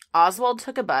 Oswald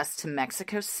took a bus to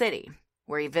Mexico City,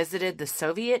 where he visited the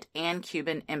Soviet and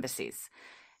Cuban embassies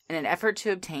in an effort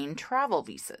to obtain travel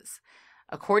visas.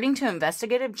 According to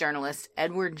investigative journalist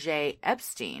Edward J.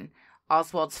 Epstein,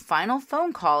 Oswald's final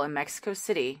phone call in Mexico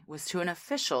City was to an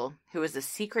official who was a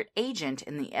secret agent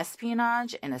in the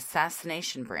espionage and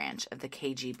assassination branch of the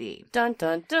KGB. Dun,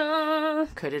 dun, dun.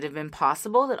 Could it have been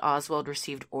possible that Oswald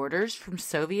received orders from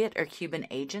Soviet or Cuban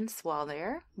agents while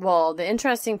there? Well, the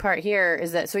interesting part here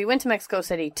is that, so he went to Mexico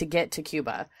City to get to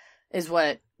Cuba, is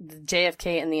what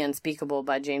JFK and the Unspeakable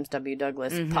by James W.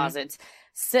 Douglas posits.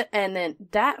 And then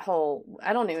that whole,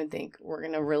 I don't even think we're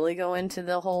going to really go into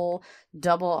the whole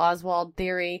double Oswald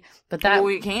theory, but that... Well,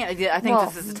 we can't. I think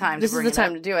this is the time to bring it up. This is the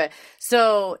time to do it.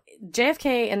 So,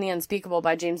 JFK and the Unspeakable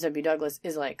by James W. Douglas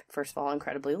is, like, first of all,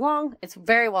 incredibly long. It's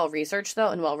very well researched, though,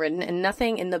 and well written, and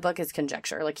nothing in the book is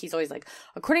conjecture. Like, he's always like,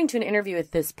 according to an interview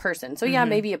with this person. So, yeah,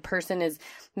 maybe a person is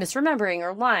misremembering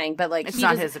or lying, but, like... It's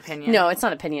not his opinion. No, it's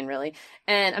not opinion, really.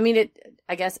 And, I mean,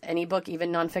 I guess any book,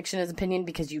 even nonfiction, is opinion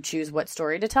because you choose what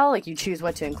story to tell. Like, you choose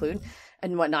what to include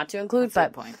and what not to include. At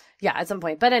some point. Yeah, at some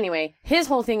point. But anyway, his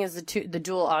whole thing is the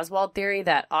dual Oswald theory,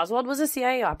 that Oswald was a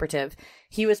CIA operative.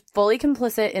 He was fully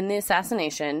complicit in the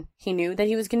assassination. He knew that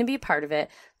he was going to be a part of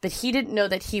it, but he didn't know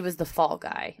that he was the fall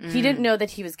guy. He didn't know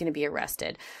that he was going to be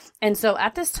arrested. And so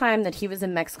at this time that he was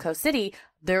in Mexico City,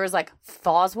 there was like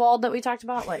Foswald that we talked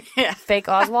about, like fake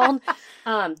Oswald,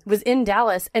 was in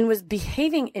Dallas and was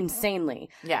behaving insanely.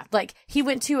 Yeah. Like, he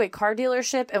went to a car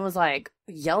dealership and was like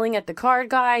yelling at the car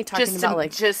guy, talking about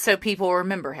like... Just so people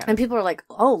remember him. And people are like,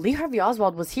 oh, Lee Harvey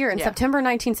Oswald was here. In September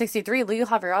 1963, Lee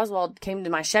Harvey Oswald came to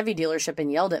my Chevy dealership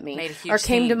and yelled at me. Made a huge or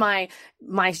came scene. to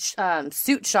my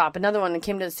suit shop. Another one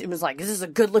came to and was like, is this a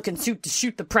good looking suit to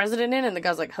shoot the president in? And the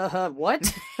guy's like,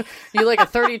 what? You like a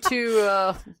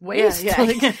 32 waist? Yeah.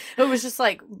 Like, it was just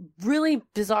like really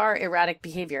bizarre, erratic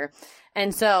behavior.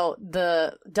 And so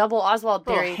the double Oswald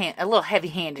theory... A little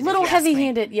heavy-handed. Little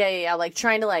heavy-handed, yeah. Like,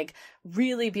 trying to, like,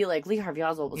 really be like, Lee Harvey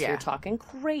Oswald was here talking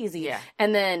crazy. Yeah.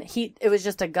 And then it was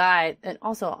just a guy, and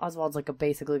also Oswald's like a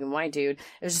basic-looking white dude.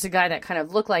 It was just a guy that kind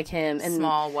of looked like him. And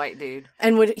small white dude.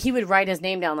 And he would write his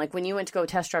name down. Like, when you went to go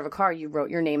test drive a car, you wrote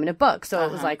your name in a book. So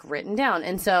it was, like, written down.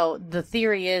 And so the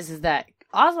theory is that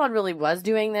Oswald really was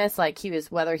doing this. Like,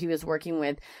 whether he was working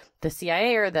with the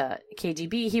CIA or the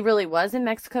KGB, he really was in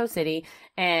Mexico City.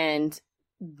 And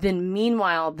then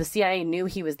meanwhile, the CIA knew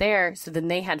he was there. So then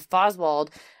they had Foswald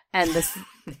and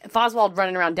Foswald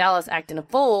running around Dallas acting a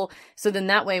fool. So then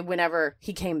that way, whenever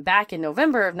he came back in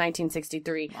November of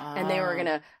 1963 and they were going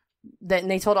to, then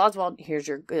they told Oswald, here's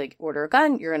your, like, order a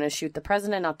gun. You're going to shoot the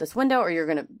president out this window, or you're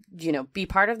going to, be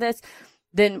part of this.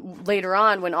 Then later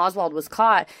on, when Oswald was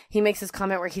caught, he makes this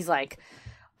comment where he's like,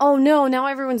 oh no, now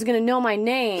everyone's going to know my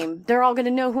name. They're all going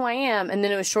to know who I am. And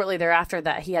then it was shortly thereafter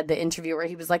that he had the interview where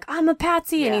he was like, I'm a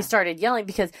patsy. And he started yelling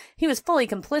because he was fully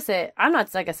complicit. I'm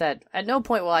not, like I said, at no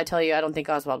point will I tell you I don't think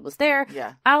Oswald was there.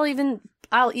 Yeah. I'll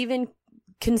even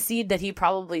concede that he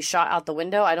probably shot out the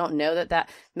window. I don't know that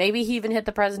maybe he even hit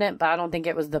the president, but I don't think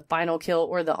it was the final kill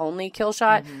or the only kill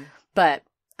shot. But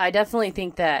I definitely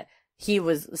think that he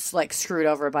was, like, screwed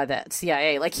over by the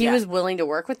CIA. Like, he was willing to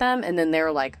work with them, and then they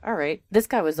were like, all right, this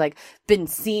guy was, like, been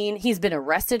seen. He's been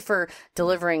arrested for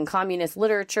delivering communist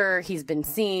literature. He's been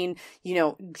seen,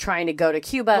 trying to go to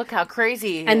Cuba. Look how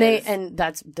crazy he is. And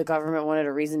that's, the government wanted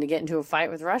a reason to get into a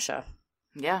fight with Russia.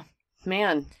 Yeah.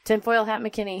 Man, tinfoil hat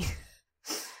McKinney.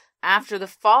 After the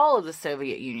fall of the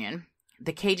Soviet Union,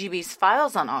 the KGB's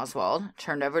files on Oswald,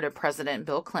 turned over to President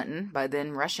Bill Clinton by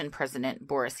then Russian President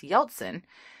Boris Yeltsin,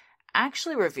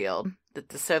 actually revealed that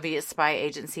the Soviet spy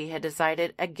agency had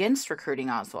decided against recruiting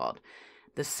Oswald.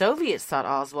 The Soviets thought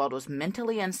Oswald was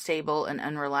mentally unstable and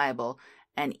unreliable,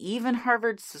 and even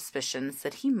harbored suspicions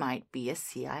that he might be a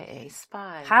CIA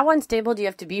spy. How unstable do you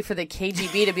have to be for the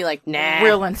KGB to be like, nah?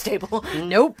 Real unstable.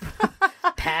 Nope.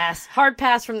 Pass. Hard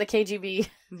pass from the KGB.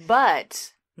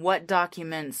 But what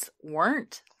documents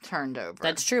weren't turned over?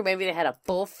 That's true. Maybe they had a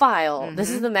full file.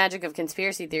 This is the magic of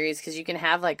conspiracy theories, because you can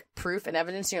have, like, proof and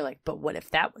evidence, and you're like, but what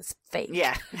if that was fake?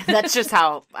 Yeah, that's just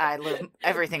how I live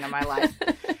everything in my life.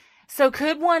 So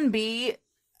could one be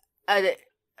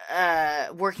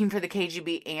working for the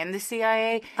KGB and the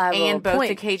CIA, and both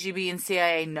the KGB and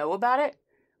CIA know about it?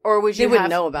 Or would you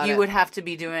wouldn't know about it. You would have to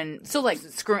be doing... So, like...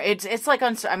 It's like...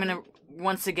 I'm going to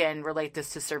once again relate this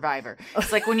to Survivor.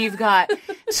 It's like when you've got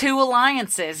two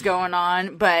alliances going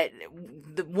on, but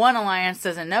the one alliance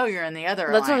doesn't know you're in the other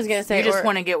alliance. That's what I was going to say. You just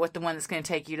want to get with the one that's going to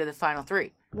take you to the final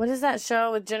three. What is that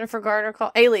show with Jennifer Garner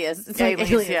called? Alias. It's like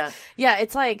Alias, yeah. Yeah,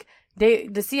 it's like...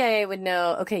 The CIA would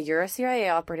know, okay, you're a CIA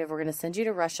operative. We're going to send you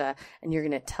to Russia, and you're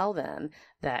going to tell them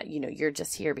that, you're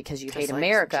just here because you hate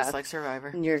America. Just like Survivor.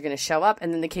 And you're going to show up,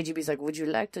 and then the KGB's like, would you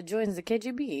like to join the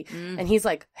KGB? And he's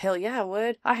like, hell yeah, I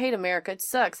would. I hate America. It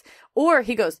sucks. Or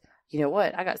he goes, you know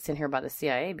what? I got sent here by the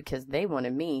CIA because they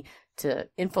wanted me to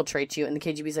infiltrate you. And the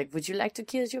KGB's like, would you like to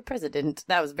kill your president?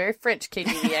 That was very French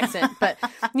KGB accent. But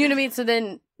you know what I mean? So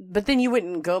then you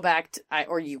wouldn't go back to,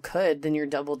 or you could, then you're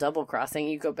double crossing.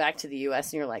 You go back to the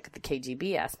U.S. and you're like, the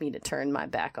KGB asked me to turn my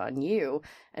back on you.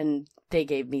 And they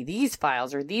gave me these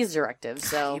files or these directives.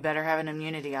 So you better have an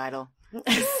immunity idol.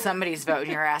 Somebody's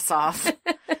voting your ass off.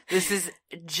 This is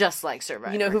just like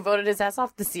Survivor. You know who voted his ass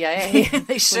off? The CIA.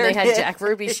 They sure when they had did. Jack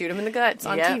Ruby shoot him in the guts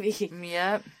on TV.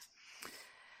 Yep.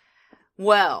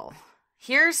 Well,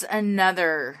 here's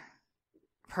another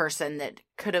person that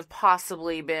could have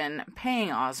possibly been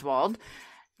paying Oswald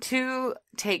to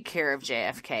take care of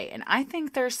JFK. And I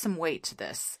think there's some weight to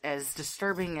this, as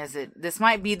disturbing as this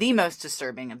might be the most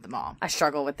disturbing of them all. I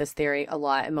struggle with this theory a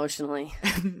lot emotionally.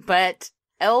 But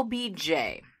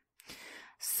LBJ.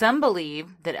 Some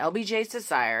believe that LBJ's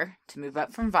desire to move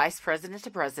up from vice president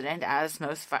to president, as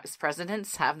most vice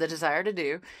presidents have the desire to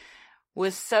do,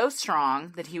 was so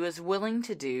strong that he was willing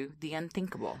to do the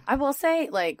unthinkable. I will say,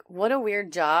 like, what a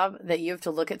weird job that you have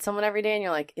to look at someone every day and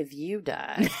you're like, if you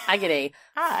die, I get a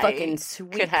fucking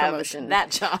sweet promotion.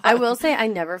 That job. I will say, I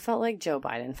never felt like Joe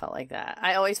Biden felt like that.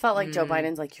 I always felt like Joe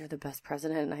Biden's like, you're the best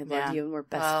president and I love you and we're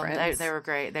best friends. They were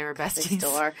great. They were besties. They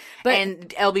still are. But and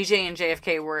LBJ and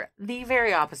JFK were the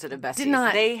very opposite of besties. Did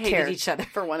not they hated care each other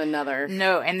for one another.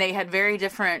 No, and they had very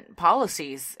different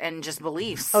policies and just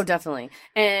beliefs. Oh, definitely.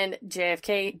 And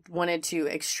JFK wanted to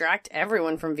extract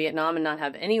everyone from Vietnam and not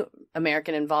have any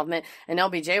American involvement. And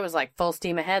LBJ was like, full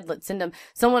steam ahead. Let's send them.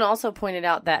 Someone also pointed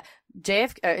out that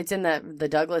it's in the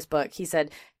Douglas book. He said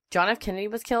John F. Kennedy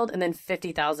was killed and then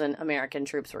 50,000 American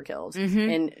troops were killed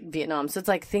in Vietnam. So it's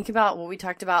like, think about what we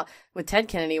talked about with Ted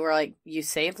Kennedy, where like you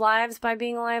saved lives by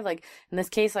being alive. Like in this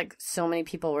case, like so many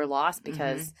people were lost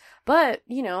because, but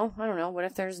you know, I don't know. What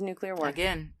if there's nuclear war?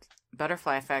 Again,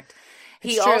 butterfly effect.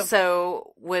 He It's true.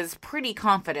 also was pretty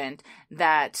confident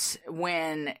that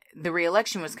when the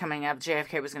re-election was coming up,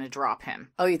 JFK was going to drop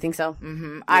him. Oh, you think so?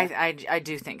 Mm-hmm. Yeah. I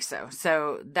do think so.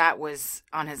 So that was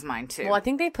on his mind too. Well, I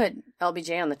think they put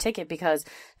LBJ on the ticket because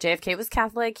JFK was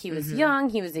Catholic. He was young.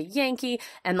 He was a Yankee.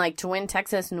 And like to win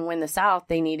Texas and win the South,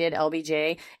 they needed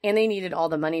LBJ and they needed all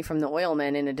the money from the oil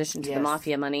men in addition to the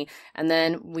mafia money. And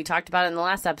then we talked about it in the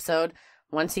last episode.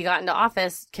 Once he got into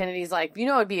office, Kennedy's like, you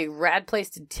know, it'd be a rad place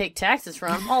to take taxes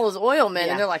from. All those oil men.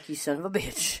 And they're like, you son of a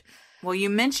bitch. Well, you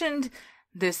mentioned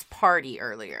this party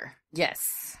earlier.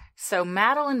 Yes. So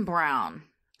Madeline Brown,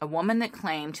 a woman that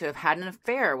claimed to have had an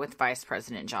affair with Vice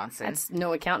President Johnson. That's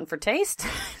no accounting for taste.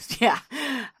 Yeah.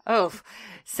 Oh,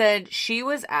 said she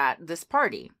was at this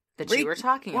party that you were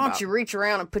talking about. Why don't you reach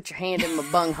around and put your hand in my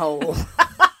bunghole?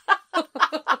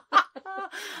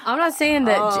 I'm not saying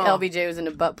that LBJ was in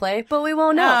a butt play, but we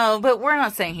won't know. No, but we're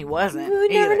not saying he wasn't. We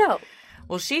never know.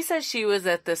 Well, she says she was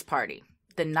at this party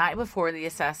the night before the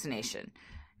assassination.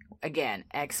 Again,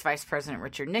 ex-Vice President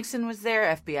Richard Nixon was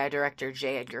there, FBI Director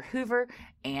J. Edgar Hoover,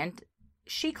 and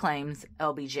she claims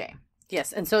LBJ.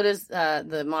 Yes, and so does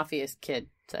the mafia kid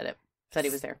said he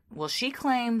was there. Well, she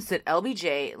claims that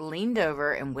LBJ leaned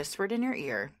over and whispered in her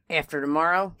ear, after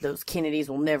tomorrow, those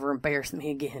Kennedys will never embarrass me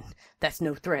again. That's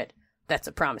no threat. That's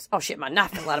a promise. Oh, shit, my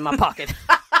knife fell out of my pocket.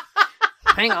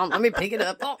 Hang on, let me pick it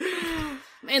up. Oh,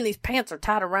 man, these pants are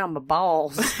tied around my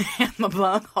balls. my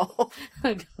bunghole.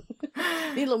 Need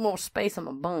a little more space on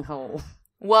my bunghole.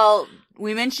 Well,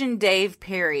 we mentioned Dave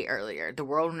Perry earlier, the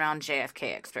world-renowned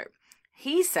JFK expert.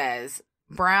 He says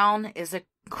Brown is a,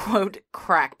 quote,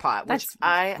 crackpot. That's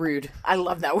rude. I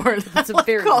love that word. That's a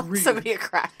very rude. Somebody a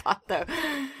crackpot, though.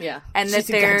 Yeah. And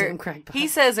that he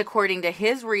says, according to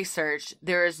his research,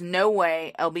 there is no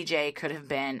way LBJ could have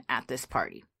been at this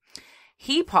party.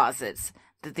 He posits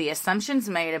that the assumptions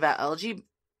made about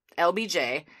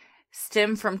LBJ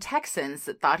stem from Texans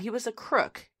that thought he was a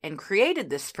crook and created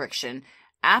this friction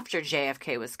after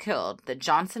JFK was killed, that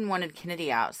Johnson wanted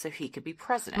Kennedy out so he could be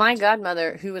president. My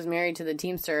godmother, who was married to the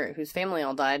Teamster whose family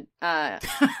all died.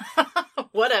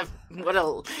 What a.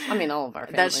 I mean, all of our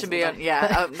families. That should be,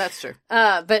 that's true.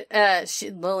 But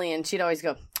Lillian, she'd always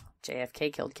go,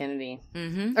 JFK killed Kennedy.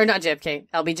 Mm-hmm. Or not JFK,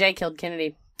 LBJ killed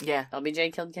Kennedy. Yeah.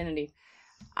 LBJ killed Kennedy.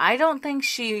 I don't think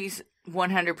she's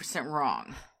 100%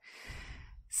 wrong.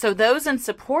 So those in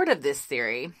support of this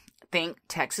theory think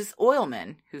Texas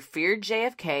oilmen who feared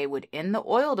JFK would end the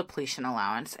oil depletion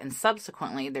allowance and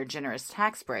subsequently their generous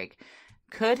tax break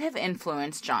could have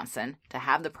influenced Johnson to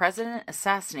have the president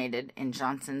assassinated in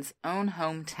Johnson's own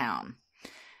hometown.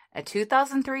 A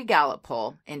 2003 Gallup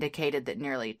poll indicated that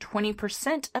nearly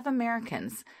 20% of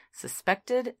Americans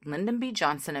suspected Lyndon B.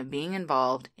 Johnson of being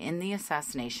involved in the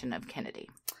assassination of Kennedy.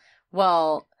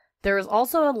 Well, There was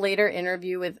also a later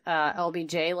interview with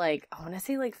LBJ, like, I want to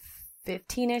say like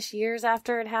 15-ish years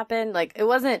after it happened. Like, it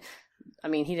wasn't, I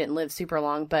mean, he didn't live super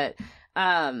long, but,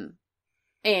 and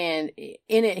in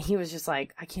it, he was just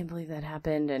like, I can't believe that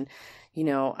happened. And, you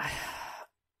know,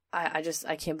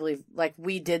 I can't believe, like,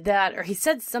 we did that. Or he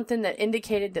said something that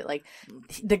indicated that, like,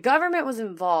 the government was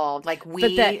involved. Like, we,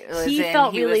 but that he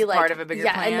felt he really, was like, part of a bigger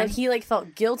plan. and that he, like,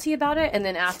 felt guilty about it. And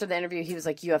then after the interview, he was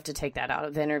like, you have to take that out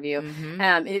of the interview.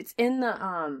 Mm-hmm. It's in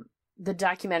the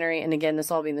documentary, and again, this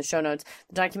will all be in the show notes,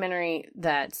 the documentary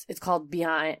it's called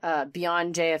Beyond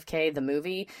JFK, the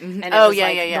movie. Mm-hmm. And it was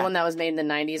the one that was made in the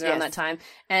 90s around that time.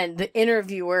 And the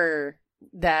interviewer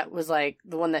that was like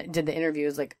the one that did the interview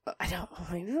was like,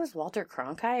 maybe it was Walter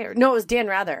Cronkite, or no, it was Dan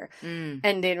Rather. And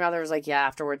Dan Rather was like, yeah,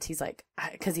 afterwards he's like,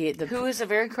 because who is a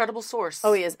very credible source.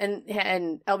 Oh, he is. And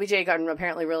LBJ got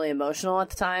apparently really emotional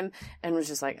at the time and was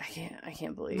just like, I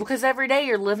can't believe, because every day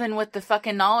you're living with the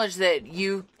fucking knowledge that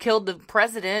you killed the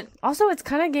president. Also, it's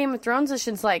kind of Game of Thrones-ish.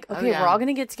 It's like, okay, we're all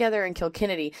gonna get together and kill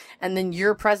Kennedy, and then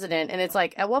you're president, and it's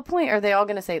like, at what point are they all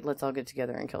gonna say, let's all get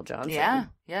together and kill Johnson?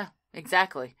 Yeah,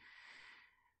 exactly.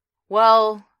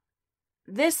 Well,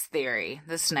 this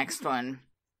next one,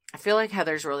 I feel like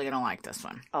Heather's really going to like this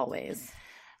one. Always.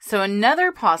 So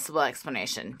another possible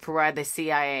explanation for why the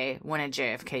CIA wanted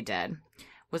JFK dead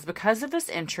was because of his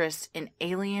interest in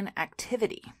alien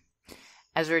activity.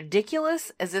 As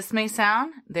ridiculous as this may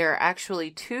sound, there are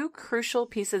actually two crucial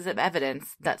pieces of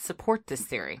evidence that support this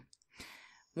theory.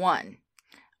 One,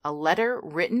 a letter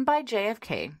written by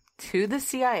JFK to the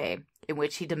CIA in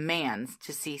which he demands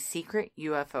to see secret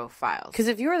UFO files. Because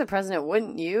if you were the president,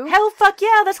 wouldn't you? Hell, fuck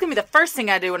yeah! That's gonna be the first thing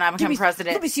I do when I become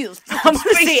president. Let me see those. I want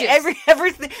to see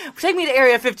everything. Take me to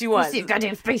Area 51. Let me see a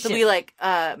goddamn spaceship. They'll be like,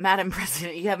 Madam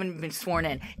President, you haven't been sworn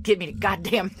in. Get me to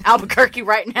goddamn Albuquerque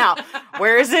right now.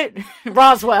 Where is it?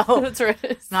 Roswell. That's right.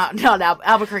 It's not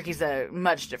Albuquerque's a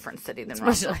much different city than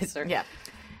Roswell. Much nicer. Yeah.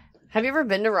 Have you ever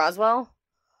been to Roswell?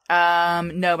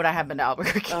 No, but I have been to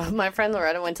Albuquerque. My friend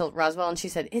Loretta went to Roswell, and she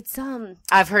said, it's,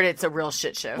 I've heard it's a real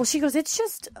shit show. Well, she goes, it's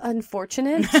just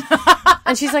unfortunate.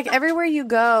 And she's like, everywhere you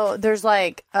go, there's,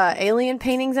 like, alien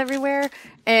paintings everywhere,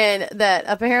 and that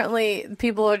apparently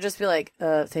people would just be like,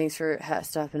 thanks for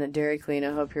stopping at Dairy Queen.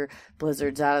 I hope your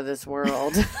blizzard's out of this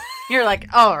world. You're like,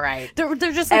 all right. They're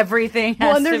just like, everything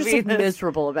has and they're to just be like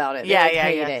miserable about it. Yeah, they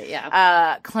hate it.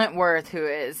 Yeah. Clint Worth, who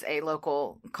is a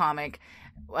local comic,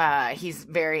 he's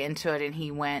very into it, and he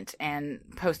went and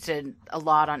posted a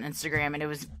lot on Instagram, and it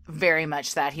was very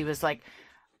much that. He was like,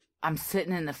 I'm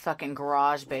sitting in the fucking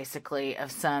garage, basically, of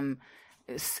some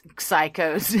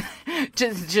psychos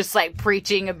just like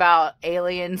preaching about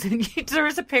aliens, and there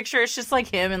was a picture, it's just like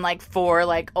him and like four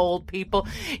like old people.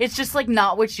 It's just like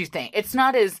not what you think. It's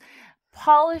not as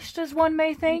polished as one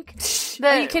may think.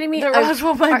 Are you kidding me?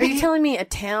 Are you telling me a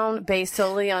town based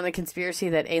solely on the conspiracy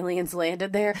that aliens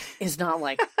landed there is not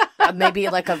like maybe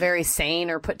like a very sane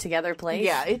or put together place?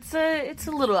 Yeah, it's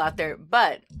a little out there,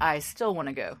 but I still want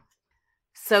to go.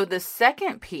 So the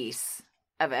second piece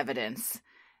of evidence,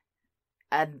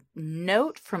 a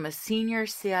note from a senior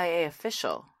CIA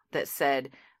official that said,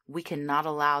 we cannot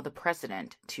allow the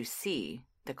president to see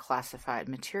the classified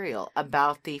material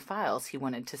about the files he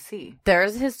wanted to see.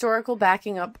 There's historical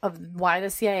backing up of why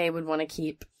the CIA would want to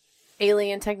keep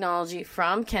alien technology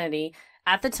from Kennedy.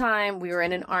 At the time, we were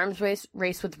in an arms race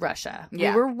with Russia.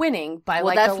 Yeah. We were winning by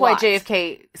well, like a that's why lot.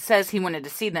 JFK says he wanted to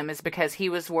see them, is because he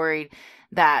was worried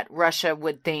that Russia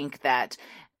would think that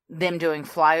them doing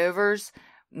flyovers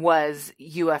was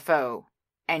UFO,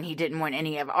 and he didn't want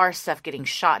any of our stuff getting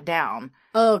shot down.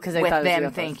 Oh, because they with thought it was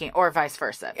them UFOs. thinking, or vice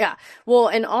versa. Yeah. Well,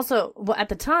 and also, at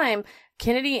the time,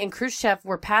 Kennedy and Khrushchev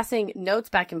were passing notes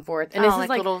back and forth, and this is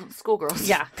like little schoolgirls.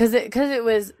 Yeah, because it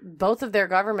was both of their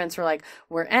governments were like,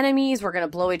 we're enemies, we're gonna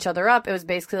blow each other up. It was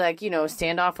basically like,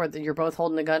 standoff where you're both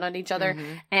holding a gun on each other,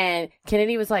 and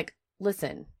Kennedy was like,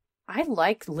 listen, I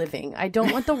like living. I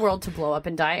don't want the world to blow up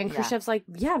and die. And Khrushchev's like,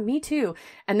 yeah, me too.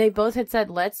 And they both had said,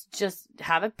 let's just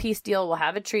have a peace deal. We'll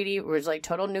have a treaty. We're just like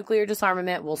total nuclear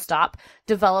disarmament. We'll stop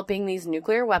developing these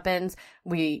nuclear weapons.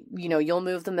 You'll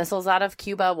move the missiles out of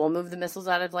Cuba. We'll move the missiles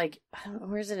out of I don't know,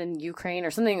 where is it, in Ukraine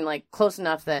or something like close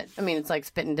enough that, it's like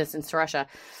spitting distance to Russia.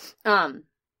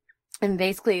 And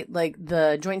basically, like,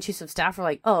 the Joint Chiefs of Staff were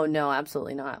like, oh, no,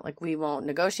 absolutely not. Like, we won't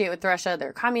negotiate with Russia.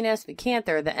 They're communists. We can't.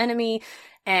 They're the enemy.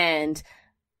 And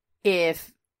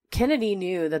if Kennedy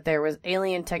knew that there was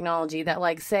alien technology that,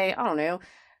 like, say, I don't know,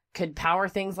 could power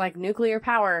things like nuclear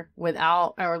power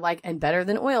and better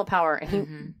than oil power. And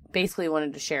he basically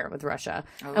wanted to share it with Russia.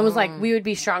 And was like, we would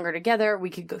be stronger together.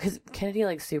 We could go, because Kennedy,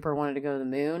 like, super wanted to go to the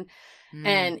moon.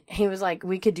 And he was like,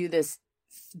 we could do this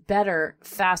better,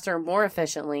 faster, more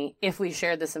efficiently if we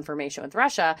shared this information with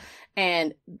Russia.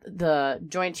 And the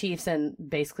Joint Chiefs and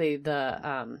basically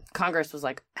the Congress was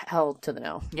like, hell to the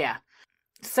no. Yeah.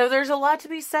 So there's a lot to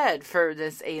be said for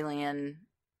this aliens.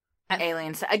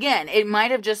 Again, it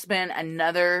might have just been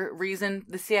another reason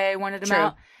the CIA wanted him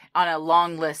out on a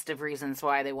long list of reasons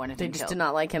why they wanted him killed. They just did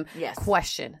not like him. Yes.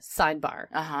 Question,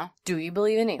 sidebar. Do you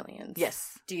believe in aliens?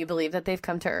 Yes. Do you believe that they've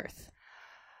come to Earth?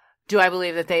 Do I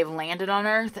believe that they've landed on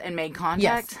Earth and made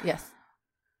contact? Yes.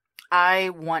 I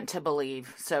want to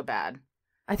believe so bad.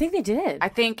 I think they did.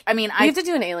 We have to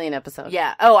do an alien episode.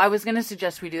 Yeah. Oh, I was going to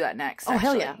suggest we do that next. Oh, actually.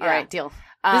 hell yeah. All right, deal.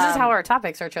 This is how our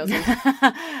topics are chosen.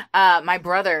 My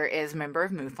brother is a member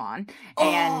of MUFON.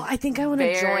 And I think I want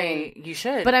to join. You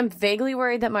should. But I'm vaguely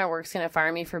worried that my work's going to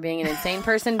fire me for being an insane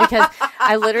person because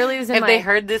I literally was in If they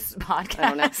heard this podcast, I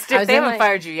don't know. If they haven't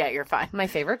fired you yet, you're fine. My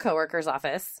favorite coworker's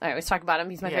office. I always talk about him.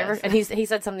 He's my favorite. And he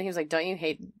said something. He was like, don't you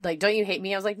hate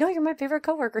me? I was like, no, you're my favorite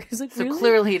coworker. He was like, so really?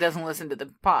 Clearly he doesn't listen to the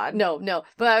pod. No.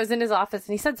 But I was in his office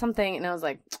and he said something and I was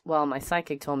like, well, my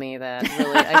psychic told me that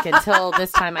really, like, until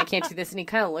this time I can't do this. And he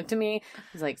kind of looked at me.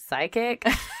 He's like, psychic?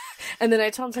 And then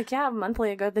I told him, like, yeah,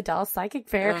 monthly I go to the Dallas Psychic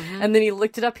Fair. And then he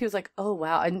looked it up. He was like, oh,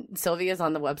 wow. And Sylvia's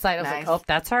on the website. I was like, oh,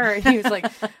 that's her. And he was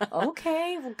like,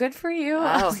 okay, well, good for you.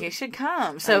 Oh, he should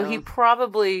come. So he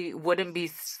probably wouldn't be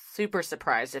super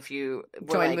surprised if you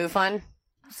join MUFON.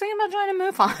 I was thinking about joining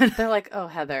MUFON. They're like, oh,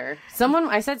 Heather.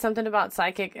 I said something about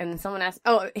psychic and someone asked,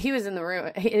 he was in the room.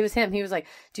 It was him. He was like,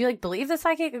 do you like believe the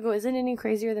psychic? I go, is it any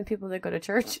crazier than people that go to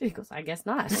church? He goes, I guess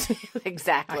not.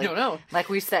 Exactly. I don't know. Like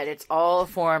we said, it's all a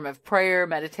form of prayer,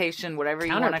 meditation, whatever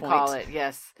you want to call it.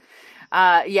 Yes.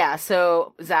 Yeah.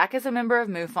 So Zach is a member of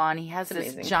MUFON. He has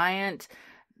this giant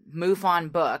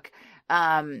MUFON book.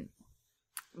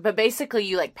 But basically,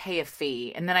 you like pay a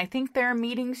fee, and then I think there are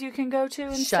meetings you can go to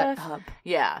and Shut stuff. up.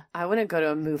 Yeah, I want to go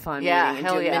to a MUFON meeting and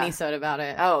do a mini-sode about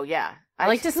it. Oh yeah, I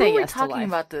like to say yes to life. Who were we talking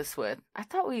about this with? I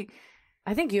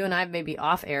think you and I maybe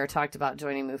off air talked about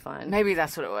joining MUFON. Maybe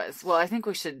that's what it was. Well, I think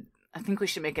we should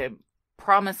make a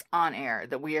promise on air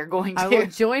that we are going to. I will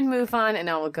join MUFON and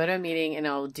I will go to a meeting and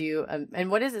I'll do.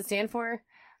 And what does it stand for?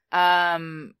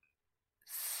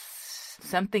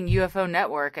 Something UFO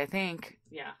Network, I think.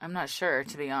 Yeah. I'm not sure,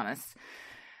 to be honest.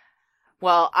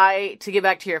 Well, to get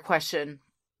back to your question,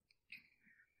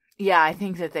 yeah, I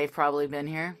think that they've probably been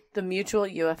here. The Mutual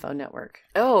UFO Network.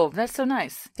 Oh, that's so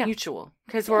nice. Yeah. Mutual.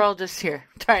 Because we're all just here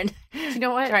trying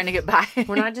to get by.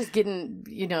 We're not just getting,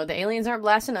 the aliens aren't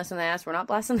blasting us in the ass. We're not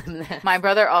blasting them in the ass. My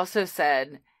brother also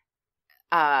said,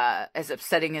 as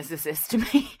upsetting as this is to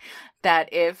me,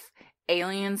 that if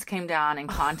aliens came down and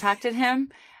contacted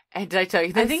him, and did I tell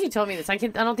you this? I think you told me this. I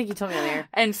don't think you told me on air.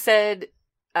 And said,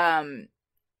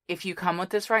 if you come with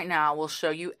this right now, we'll show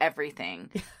you everything,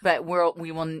 but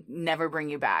we will never bring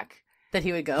you back. That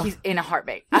he would go? He's in a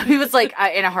heartbeat. He was like,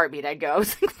 in a heartbeat, I'd go. I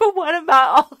was like, but what about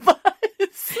all of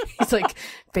us? He's like,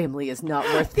 family is not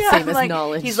worth the same as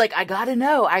knowledge. He's like, I gotta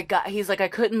know. He's like, I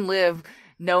couldn't live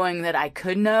knowing that I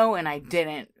could know and I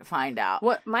didn't find out.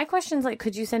 My question's like,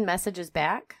 could you send messages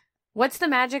back? What's the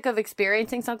magic of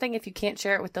experiencing something if you can't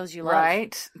share it with those you love?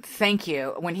 Right. Thank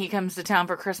you. When he comes to town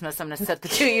for Christmas, I'm going to set the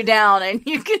two of you down and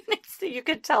you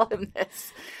can tell him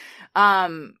this.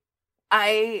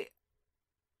 I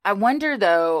wonder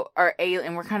though,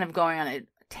 and we're kind of going on a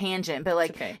tangent, but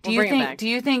like, okay. do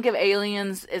you think of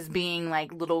aliens as being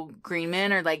like little green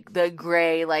men or like the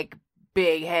gray, like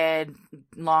big head,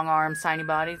 long arms, tiny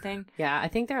body thing? Yeah. I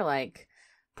think they're like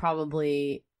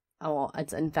probably,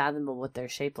 it's unfathomable what they're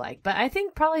shaped like. But I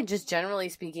think probably just generally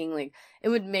speaking, like it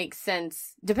would make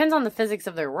sense. Depends on the physics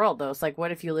of their world, though. It's like,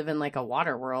 what if you live in like a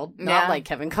water world, not like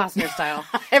Kevin Costner style?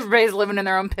 Everybody's living in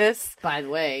their own piss. By the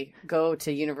way, go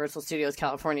to Universal Studios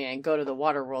California and go to the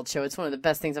Water World show. It's one of the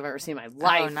best things I've ever seen in my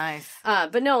life. Oh, nice.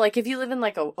 But no, like if you live in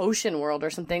like an ocean world or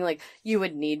something, like you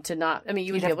would need to not. I mean,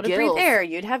 you would be able to breathe air.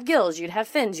 You'd have gills. You'd have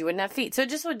fins. You wouldn't have feet. So it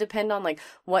just would depend on like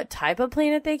what type of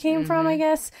planet they came from, I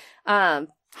guess.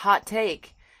 Hot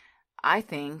take. I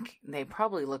think they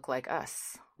probably look like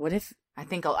us. What if? I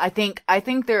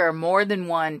think there are more than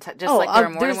one. There are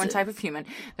more than one type of human.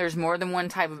 There's more than one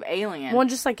type of alien. Well,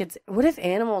 just like what if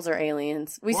animals are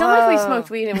aliens? We sound like we smoked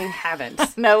weed and we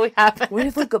haven't. No, we haven't. What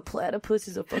if like a platypus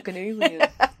is a fucking alien?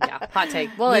 Yeah, hot take.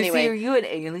 Well, Lucy, anyway, are you an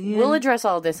alien? We'll address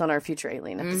all of this on our future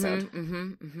alien episode.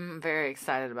 I'm very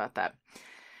excited about that.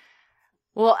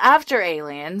 Well, after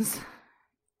aliens,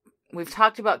 we've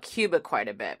talked about Cuba quite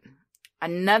a bit.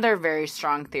 Another very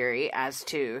strong theory as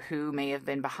to who may have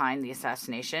been behind the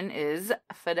assassination is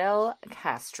Fidel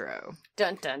Castro.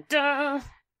 Dun, dun, dun.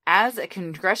 As a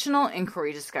congressional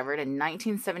inquiry discovered in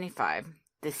 1975,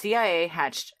 The CIA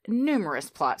hatched numerous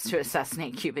plots to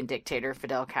assassinate Cuban dictator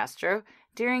Fidel Castro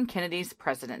during Kennedy's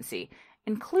presidency,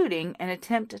 including an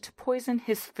attempt to poison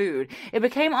his food. It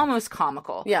became almost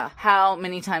comical. Yeah. How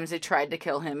many times they tried to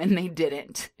kill him and they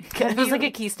didn't. It was like a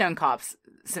Keystone Cops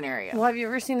scenario. Well, have you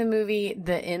ever seen the movie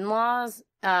The In-Laws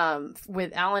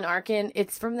with Alan Arkin?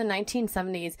 It's from the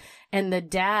 1970s, and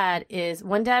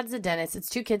one dad's a dentist. It's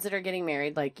two kids that are getting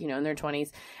married, like, you know, in their 20s,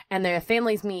 and their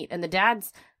families meet, and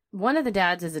one of the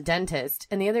dads is a dentist,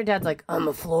 and the other dad's like, I'm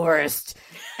a florist.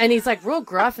 And he's like real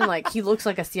gruff, and like he looks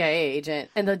like a CIA agent.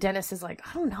 And the dentist is like,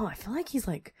 I don't know, I feel like he's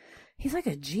like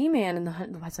a G-man.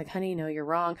 And the wife's like, honey, no, you're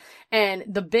wrong. And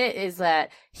the bit is that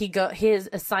his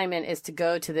assignment is to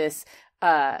go to this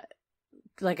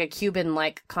like a Cuban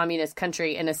like communist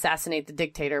country and assassinate the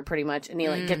dictator pretty much. And he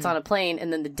like gets on a plane,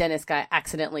 and then the dentist guy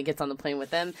accidentally gets on the plane with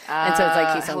them. And so it's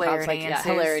like he's some cops, like, yeah,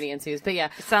 hilarity ensues. But yeah,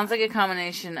 it sounds like a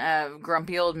combination of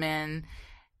Grumpy Old Men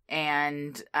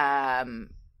and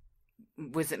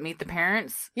was it Meet the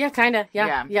Parents? Yeah, kind of.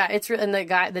 Yeah. It's and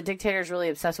the dictator's really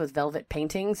obsessed with velvet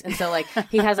paintings, and so like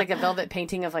he has like a velvet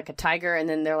painting of like a tiger, and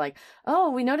then they're like,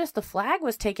 "Oh, we noticed the flag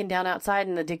was taken down outside,"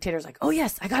 and the dictator's like, "Oh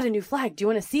yes, I got a new flag. Do you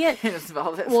want to see it?" It's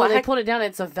velvet. Well, flag. they pulled it down.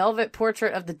 It's a velvet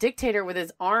portrait of the dictator with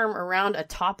his arm around a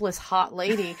topless hot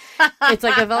lady. It's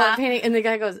like a velvet painting, and the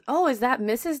guy goes, "Oh, is that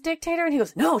Mrs. Dictator?" And he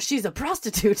goes, "No, she's a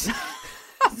prostitute."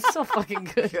 It's so fucking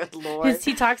good. Good Lord.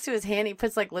 He talks to his hand. He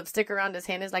puts like lipstick around his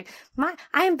hand. He's like,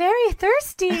 I am very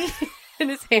thirsty. And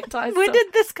his hand ties. When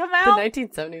did this come out? The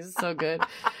 1970s is so good.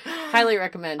 Highly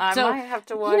recommend. I might have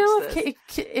to watch this.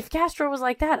 If Castro was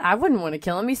like that, I wouldn't want to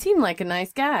kill him. He seemed like a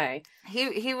nice guy.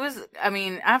 He was, I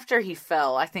mean, after he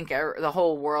fell, I think the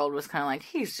whole world was kind of like,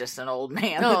 he's just an old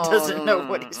man that doesn't know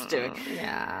what he's doing.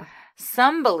 Yeah.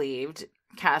 Some believed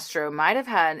Castro might have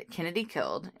had Kennedy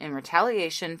killed in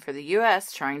retaliation for the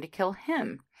U.S. trying to kill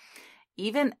him.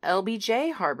 Even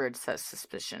LBJ harbored such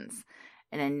suspicions.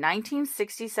 In a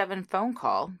 1967 phone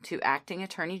call to acting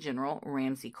Attorney General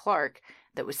Ramsey Clark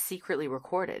that was secretly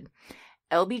recorded,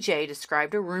 LBJ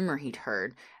described a rumor he'd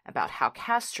heard about how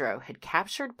Castro had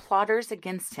captured plotters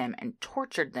against him and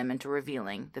tortured them into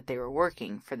revealing that they were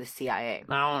working for the CIA.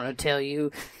 I want to tell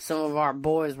you, some of our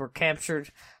boys were captured.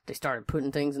 They started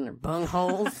putting things in their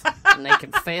bungholes, and they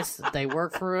confessed that they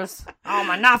work for us. Oh,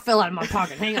 my knife fell out of my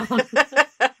pocket. Hang on.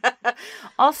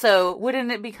 Also,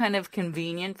 wouldn't it be kind of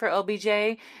convenient for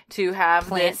LBJ to have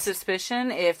Plant. this suspicion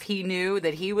if he knew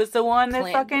that he was the one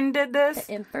that fucking did this?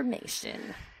 The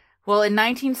information. Well, in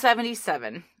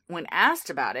 1977, when asked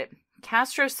about it,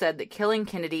 Castro said that killing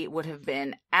Kennedy would have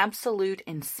been absolute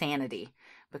insanity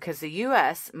because the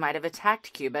U.S. might have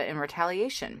attacked Cuba in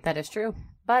retaliation. That is true.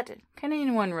 But can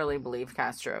anyone really believe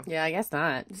Castro? Yeah, I guess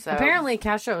not. So, apparently,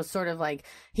 Castro was sort of like,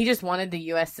 he just wanted the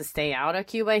U.S. to stay out of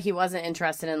Cuba. He wasn't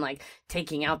interested in, like,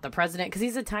 taking out the president, because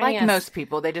he's a tiny like most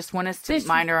people, they just want us to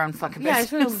mind our own fucking business. Yeah, I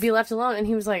just want to be left alone. And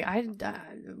he was like,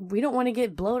 we don't want to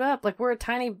get blowed up. Like, we're a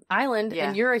tiny island,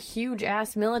 and you're a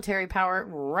huge-ass military power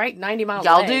right 90 miles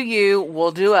away. Y'all do you,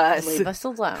 we'll do us. Leave us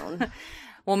alone.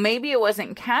 Well, maybe it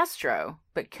wasn't Castro,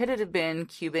 but could it have been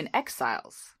Cuban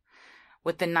exiles?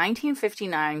 With the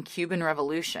 1959 Cuban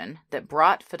Revolution that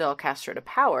brought Fidel Castro to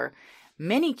power,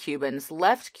 many Cubans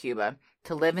left Cuba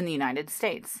to live in the United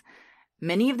States.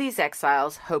 Many of these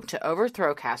exiles hoped to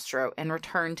overthrow Castro and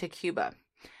return to Cuba.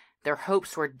 Their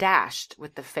hopes were dashed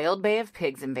with the failed Bay of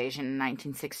Pigs invasion in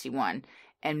 1961,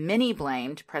 and many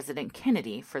blamed President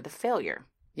Kennedy for the failure.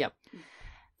 Yep.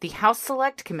 The House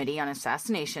Select Committee on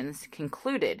Assassinations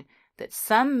concluded that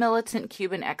some militant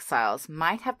Cuban exiles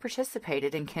might have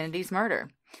participated in Kennedy's murder.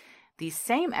 These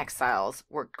same exiles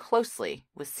worked closely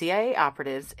with CIA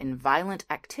operatives in violent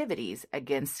activities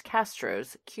against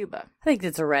Castro's Cuba. I think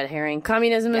it's a red herring.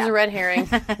 Communism is a red herring.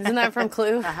 Isn't that from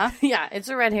Clue? Uh-huh. Yeah, it's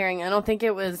a red herring. I don't think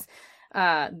it was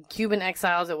Cuban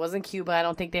exiles. It wasn't Cuba. I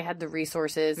don't think they had the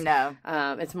resources. No.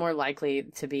 It's more likely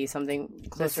to be something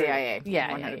closer. The CIA.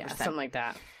 Yeah, something like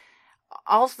that.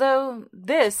 Also,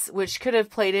 this, which could have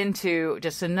played into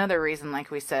just another reason, like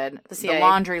we said, the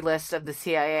laundry list of the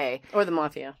CIA. Or the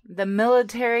mafia. The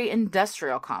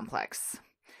military-industrial complex.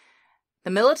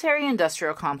 The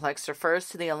military-industrial complex refers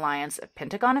to the alliance of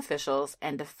Pentagon officials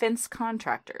and defense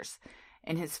contractors.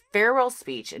 In his farewell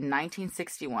speech in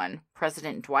 1961,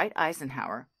 President Dwight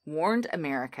Eisenhower warned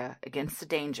America against the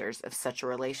dangers of such a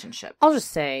relationship. I'll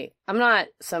just say, I'm not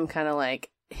some kind of like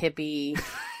hippie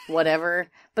whatever,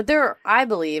 but I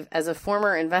believe, as a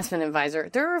former investment advisor,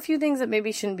 there are a few things that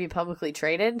maybe shouldn't be publicly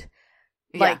traded.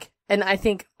 And I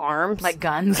think arms. Like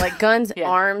guns.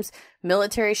 Arms,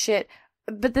 military shit.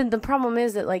 But then the problem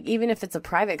is that, like, even if it's a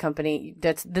private company,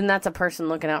 that's a person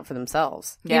looking out for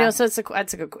themselves. Yeah. You know, so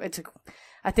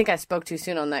I think I spoke too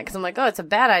soon on that because I'm like, oh, it's a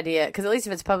bad idea. Because at least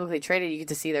if it's publicly traded, you get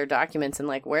to see their documents and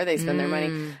like where they spend their money.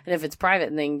 And if it's private,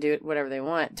 then they can do whatever they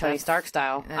want, Tony Stark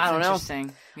style. I don't know.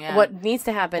 Interesting. Yeah. What needs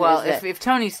to happen well, is if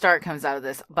Tony Stark comes out of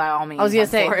this, by all means, I was going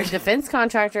to say, the defense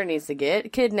contractor needs to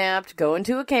get kidnapped, go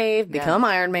into a cave, become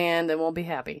Iron Man, then we'll be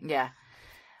happy. Yeah.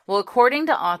 Well, according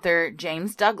to author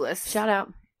James Douglas, shout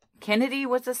out, Kennedy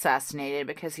was assassinated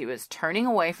because he was turning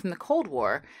away from the Cold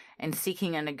War and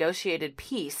seeking a negotiated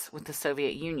peace with the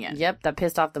Soviet Union. Yep, that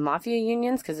pissed off the mafia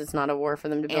unions because it's not a war for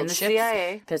them to build and the ships.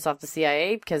 CIA. Pissed off the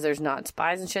CIA because there's not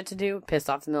spies and shit to do. Pissed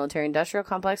off the military-industrial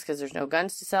complex because there's no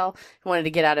guns to sell. He wanted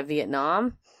to get out of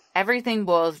Vietnam. Everything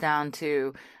boils down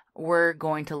to we're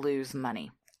going to lose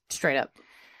money. Straight up.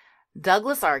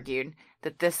 Douglas argued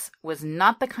that this was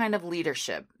not the kind of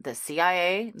leadership the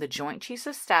CIA, the Joint Chiefs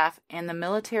of Staff, and the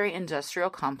military-industrial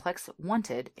complex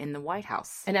wanted in the White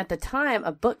House. And at the time,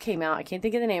 a book came out. I can't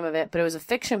think of the name of it, but it was a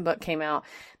fiction book came out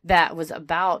that was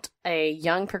about a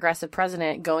young progressive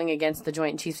president going against the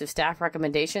Joint Chiefs of Staff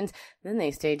recommendations. Then they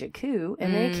stage a coup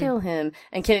and they kill him.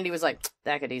 And Kennedy was like,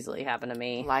 that could easily happen to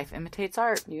me. Life imitates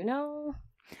art. You know?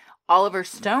 Oliver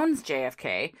Stone's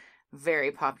JFK,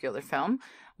 very popular film,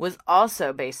 was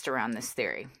also based around this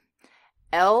theory.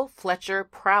 L. Fletcher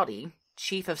Prouty,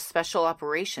 Chief of Special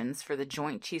Operations for the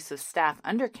Joint Chiefs of Staff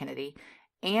under Kennedy,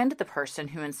 and the person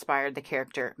who inspired the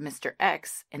character Mr.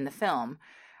 X in the film,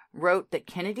 wrote that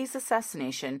Kennedy's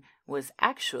assassination was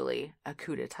actually a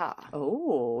coup d'etat.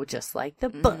 Oh, just like the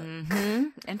book. Mm-hmm.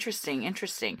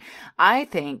 Interesting. I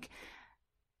think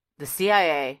the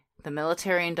CIA, the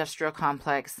military-industrial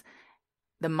complex,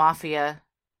 the mafia,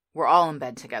 were all in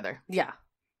bed together. Yeah.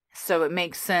 So it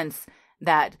makes sense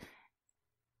that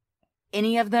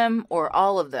any of them or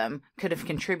all of them could have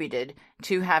contributed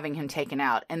to having him taken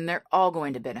out, and they're all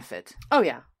going to benefit. Oh,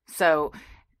 yeah. So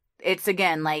it's,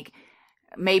 again, like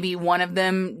maybe one of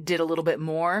them did a little bit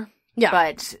more,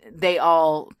 but they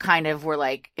all kind of were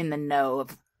like in the know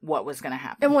of what was going to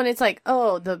happen. And when it's like,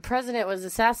 oh, the president was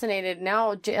assassinated,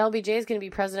 now LBJ is going to be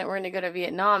president, we're going to go to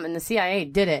Vietnam, and the CIA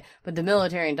did it, but the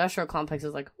military-industrial complex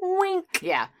is like, wink.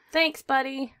 Yeah. Thanks,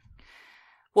 buddy.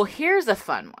 Well, here's a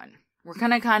fun one. We're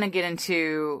going to kind of get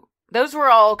into... Those were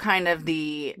all kind of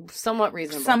the... Somewhat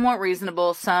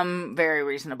reasonable, some very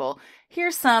reasonable.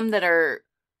 Here's some that are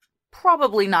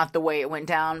probably not the way it went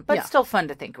down, but still fun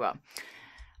to think about.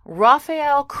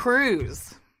 Rafael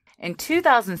Cruz. In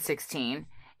 2016,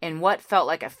 in what felt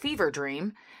like a fever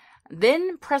dream,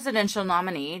 then presidential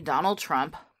nominee Donald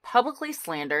Trump publicly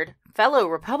slandered fellow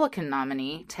Republican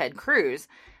nominee Ted Cruz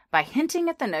by hinting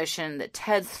at the notion that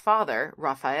Ted's father,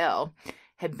 Rafael,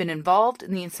 had been involved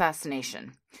in the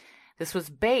assassination. This was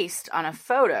based on a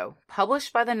photo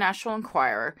published by the National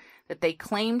Enquirer that they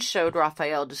claimed showed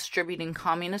Rafael distributing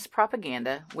communist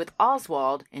propaganda with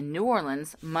Oswald in New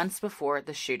Orleans months before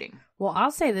the shooting. Well,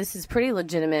 I'll say this is pretty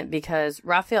legitimate because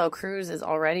Rafael Cruz is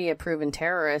already a proven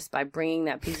terrorist by bringing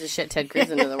that piece of shit Ted Cruz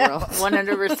into the world.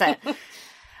 100%.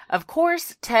 Of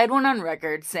course, Ted went on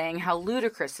record saying how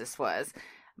ludicrous this was,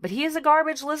 but he is a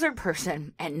garbage lizard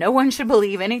person, and no one should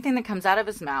believe anything that comes out of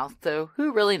his mouth, so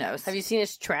who really knows? Have you seen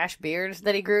his trash beard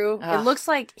that he grew? Ugh. It looks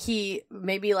like he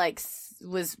maybe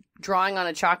was drawing on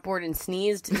a chalkboard and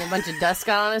sneezed and a bunch of dust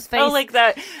got on his face. Oh, like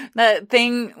that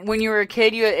thing when you were a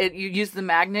kid, you used the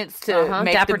magnets to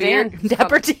make Dapper the beard. Dan.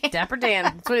 Dapper Dan. Dapper Dan.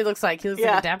 That's what he looks like. He looks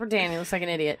like a Dapper Dan. He looks like an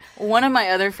idiot. One of my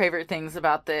other favorite things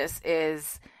about this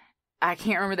is, I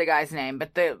can't remember the guy's name,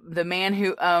 but the man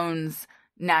who owns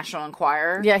National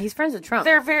Enquirer. Yeah, he's friends with Trump.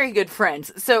 They're very good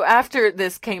friends. So after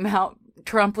this came out,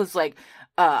 Trump was like,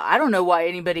 I don't know why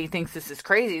anybody thinks this is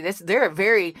crazy. They're a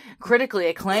very critically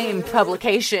acclaimed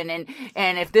publication,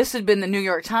 and if this had been the New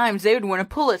York Times, they would win a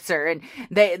Pulitzer. And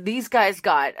these guys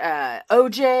got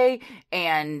OJ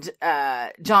and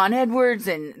John Edwards,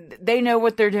 and they know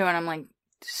what they're doing. I'm like,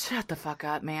 shut the fuck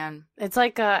up, man. It's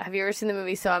like, have you ever seen the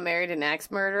movie So I Married an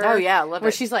Axe Murderer? Oh, yeah, I love it.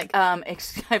 Where she's like,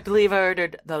 I believe I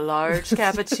ordered the large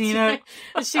cappuccino.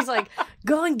 She's like,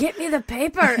 go and get me the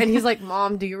paper. And he's like,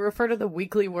 Mom, do you refer to the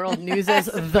Weekly World News as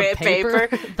the paper?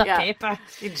 The paper.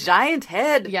 Your giant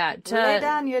head. Yeah. Lay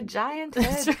down your giant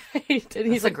head. That's right. And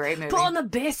he's like, a great movie. Pull on the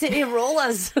Bay City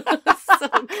Rollers.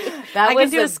 That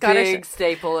was a big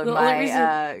staple in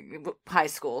my high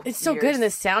school. It's so years. good, and the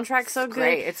soundtrack's so good.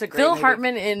 Great. It's a great Phil movie. Hartman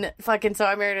line in fucking So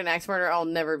I Married an Axe Murderer, I'll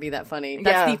never be that funny.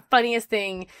 That's the funniest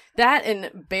thing. That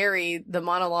and Barry, the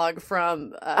monologue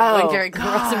from when Gary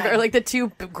Carlson, are like the two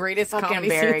greatest fucking comedy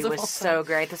Barry scenes of was all so time.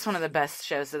 great. That's one of the best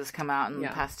shows that has come out in the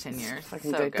past 10 years.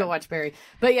 Fucking So good. Go watch Barry.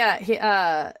 But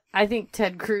yeah, I think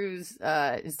Ted Cruz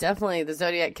is definitely the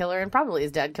Zodiac killer, and probably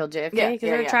his dad killed JFK because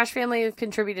they're a trash family who've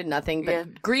contributed nothing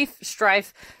but grief,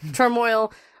 strife,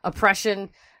 turmoil, oppression,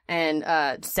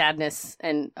 and sadness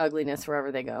and ugliness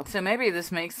wherever they go. So maybe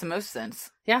this makes the most sense.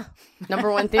 Yeah.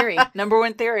 Number one theory. Number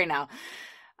one theory now.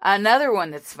 Another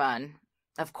one that's fun.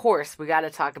 Of course, we got to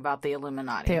talk about the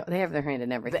Illuminati. They have their hand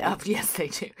in everything. Yes, they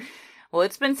do. Well,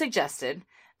 it's been suggested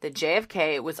that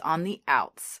JFK was on the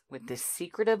outs with this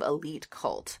secretive elite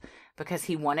cult because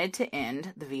he wanted to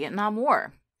end the Vietnam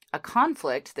War, a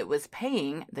conflict that was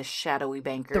paying the shadowy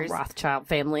bankers, the Rothschild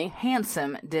family,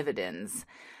 handsome dividends.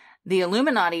 The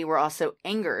Illuminati were also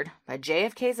angered by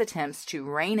JFK's attempts to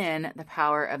rein in the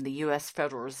power of the U.S.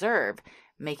 Federal Reserve,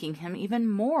 making him even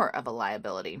more of a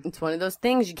liability. It's one of those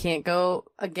things you can't go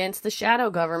against the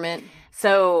shadow government.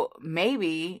 So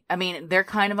maybe, I mean, they're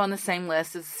kind of on the same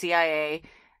list as the CIA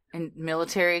and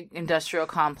military industrial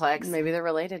complex. Maybe they're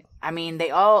related. I mean,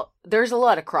 there's a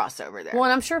lot of crossover there. Well,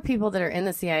 and I'm sure people that are in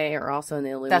the CIA are also in the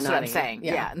Illuminati. That's what I'm saying.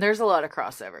 Yeah, there's a lot of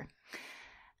crossover.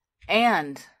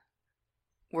 And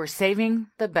we're saving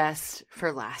the best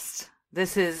for last.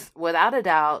 This is, without a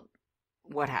doubt,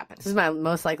 what happens. This is my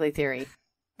most likely theory.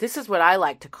 This is what I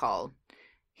like to call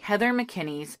Heather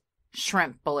McKinney's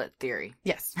shrimp bullet theory.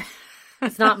 Yes.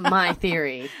 It's not my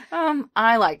theory.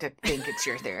 I like to think it's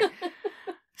your theory.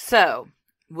 So,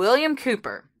 William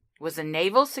Cooper was a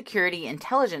naval security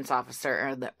intelligence officer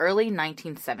in the early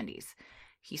 1970s.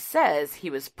 He says he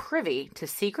was privy to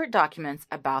secret documents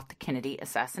about the Kennedy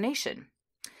assassination.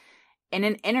 In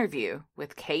an interview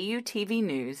with KUTV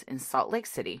News in Salt Lake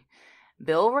City,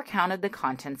 Bill recounted the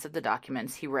contents of the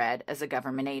documents he read as a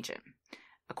government agent.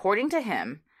 According to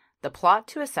him, the plot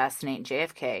to assassinate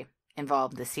JFK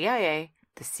involved the CIA,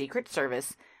 the Secret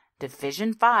Service,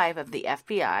 Division 5 of the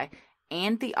FBI,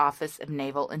 and the Office of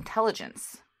Naval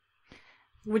Intelligence.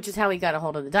 Which is how he got a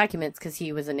hold of the documents, because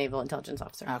he was a naval intelligence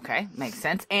officer. Okay, makes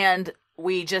sense. And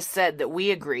we just said that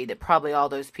we agree that probably all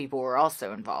those people were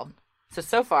also involved.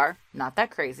 So far, not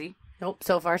that crazy. Nope,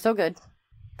 so far so good.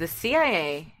 The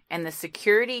CIA and the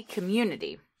security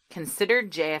community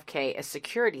considered JFK a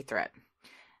security threat.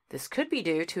 This could be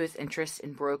due to his interest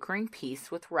in brokering peace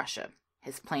with Russia,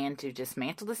 his plan to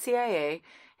dismantle the CIA,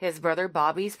 his brother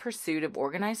Bobby's pursuit of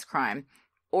organized crime,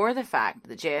 or the fact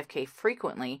that JFK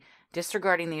frequently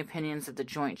disregarding the opinions of the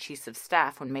Joint Chiefs of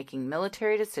Staff when making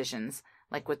military decisions,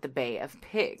 like with the Bay of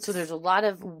Pigs. So there's a lot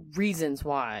of reasons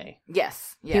why.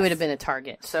 Yes. He would have been a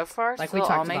target. So far, like still we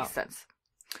talked all about. makes sense.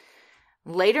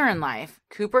 Later in life,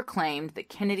 Cooper claimed that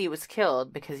Kennedy was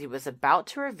killed because he was about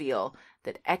to reveal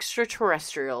that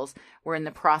extraterrestrials were in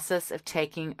the process of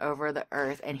taking over the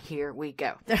Earth, and here we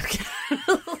go. Okay.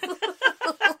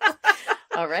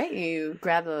 All right, you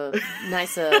grab a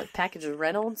nice package of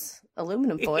Reynolds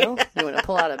aluminum foil. You want to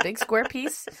pull out a big square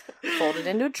piece, fold it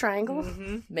into a triangle,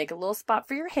 make a little spot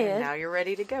for your head. And now you're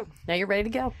ready to go. Now you're ready to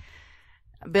go.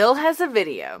 Bill has a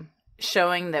video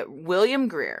showing that William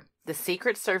Greer, the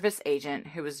Secret Service agent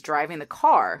who was driving the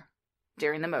car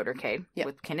during the motorcade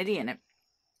with Kennedy in it,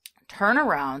 turn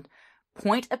around,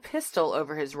 point a pistol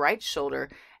over his right shoulder,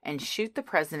 and shoot the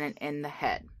president in the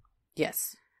head.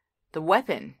 Yes. The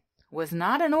weapon was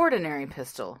not an ordinary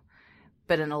pistol,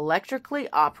 but an electrically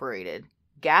operated,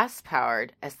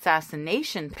 gas-powered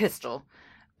assassination pistol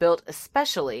built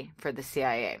especially for the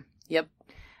CIA. Yep.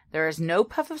 There is no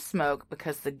puff of smoke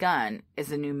because the gun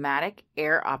is a pneumatic,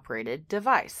 air-operated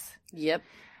device. Yep.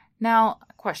 Now,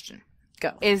 question.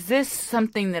 Go. Is this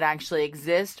something that actually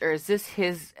exists, or is this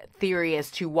his theory as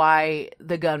to why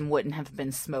the gun wouldn't have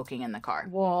been smoking in the car?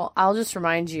 Well, I'll just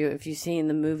remind you, if you've seen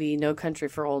the movie No Country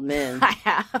for Old Men, I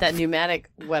have. that pneumatic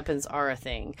weapons are a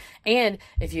thing. And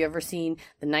if you've ever seen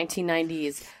the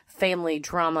 1990s family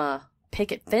drama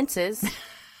Picket Fences,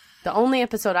 the only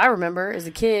episode I remember as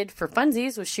a kid for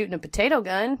funsies was shooting a potato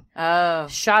gun,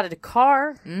 shot at a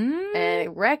car, and it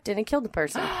wrecked and it killed the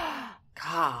person.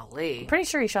 Golly. I'm pretty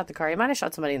sure he shot the car. He might have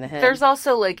shot somebody in the head. There's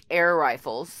also, like, air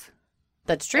rifles.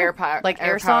 That's true. Like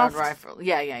air-powered airsoft? rifle.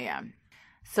 Yeah.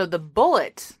 So the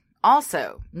bullet,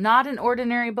 also, not an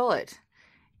ordinary bullet.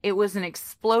 It was an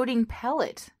exploding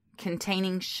pellet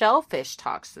containing shellfish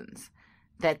toxins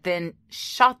that then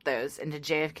shot those into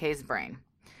JFK's brain.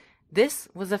 This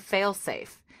was a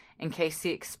failsafe. In case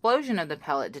the explosion of the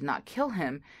pellet did not kill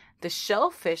him, the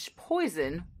shellfish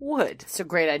poison would. It's a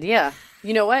great idea.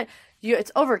 You know what?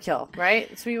 It's overkill, right?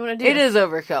 That's what you want to do. It is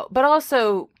overkill. But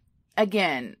also,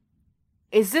 again,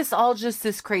 is this all just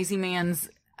this crazy man's...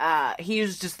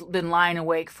 he's just been lying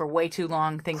awake for way too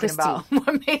long thinking about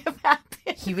what may have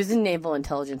happened. He was a naval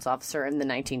intelligence officer in the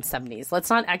 1970s. Let's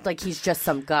not act like he's just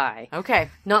some guy. Okay.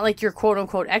 Not like your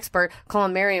quote-unquote expert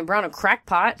calling Marion Brown a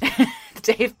crackpot.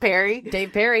 Dave Perry.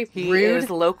 He Rude. is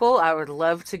local. I would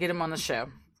love to get him on the show.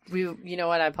 You know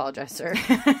what? I apologize, sir.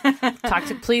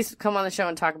 Please come on the show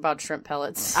and talk about shrimp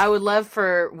pellets. I would love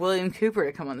for William Cooper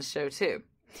to come on the show, too.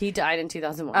 He died in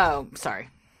 2001. Oh, sorry.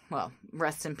 Well,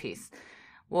 rest in peace.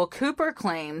 Well, Cooper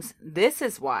claims this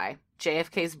is why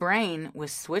JFK's brain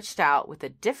was switched out with a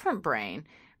different brain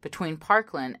between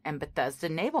Parkland and Bethesda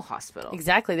Naval Hospital.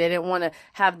 Exactly. They didn't want to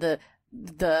have the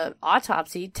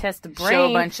autopsy test the brain. Show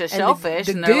a bunch of shellfish,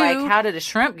 and they're like, how did a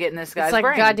shrimp get in this guy's brain?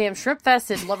 It's like goddamn shrimp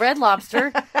fest at Red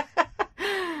Lobster.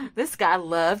 This guy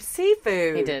loved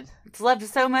seafood. He did. It's loved it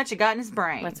so much it got in his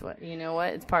brain. That's what, you know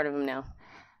what? It's part of him now.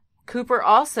 Cooper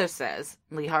also says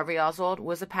Lee Harvey Oswald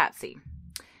was a patsy.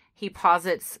 He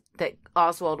posits that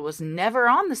Oswald was never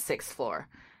on the 6th floor,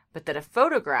 but that a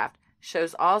photograph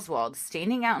shows Oswald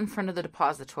standing out in front of the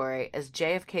depository as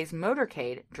JFK's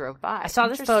motorcade drove by. I saw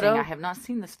this photo. I have not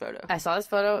seen this photo. I saw this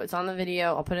photo. It's on the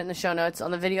video. I'll put it in the show notes. On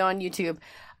the video on YouTube.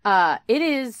 It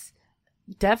is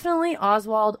definitely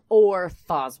Oswald or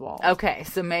Foswald. Okay,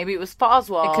 so maybe it was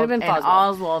Foswald. It could have been Foswald. And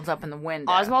Oswald's up in the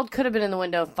window. Oswald could have been in the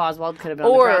window. Foswald could have been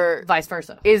on the ground. Vice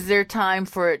versa. Is there time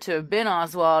for it to have been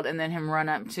Oswald and then him run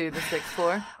up to the 6th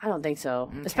floor? I don't think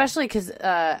so. Okay. Especially because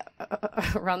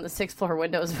around the 6th floor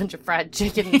window is a bunch of fried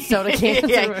chicken and soda cans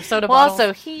or soda bottles. Well,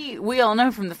 also, we all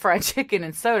know from the fried chicken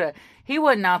and soda, he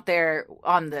wasn't out there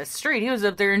on the street. He was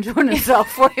up there enjoying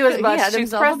himself while he was about to shoot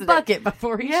the president. A bucket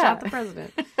before he shot the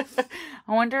president.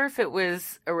 I wonder if it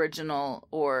was original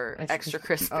or extra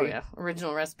crispy. Oh, yeah.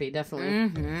 Original recipe, definitely.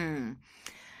 Mm-hmm.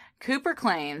 Cooper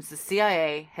claims the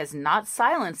CIA has not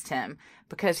silenced him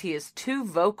because he is too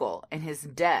vocal and his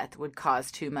death would cause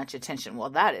too much attention. Well,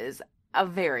 that is a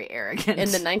very arrogant.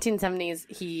 In the 1970s,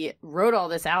 he wrote all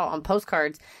this out on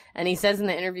postcards, and he says in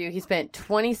the interview he spent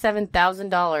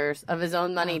 $27,000 of his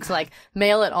own money to like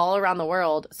mail it all around the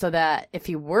world, so that if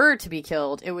he were to be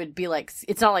killed, it would be like,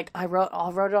 it's not like I wrote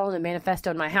it all in a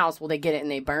manifesto in my house. Well, they get it and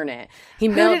they burn it.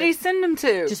 Who did he send them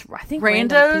to? Just I think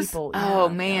randos. Random people. Oh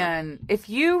man, if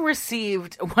you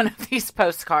received one of these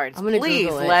postcards, please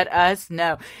let us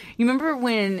know. You remember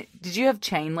when? Did you have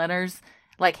chain letters?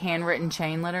 Like handwritten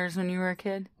chain letters when you were a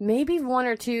kid? Maybe one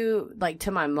or two, like,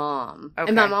 to my mom. Okay.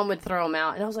 And my mom would throw them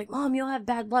out. And I was like, Mom, you'll have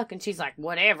bad luck. And she's like,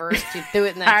 whatever. She threw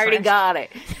it in that I already got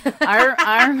it.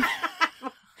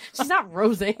 She's not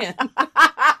Roseanne.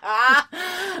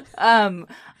 I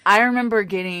remember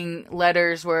getting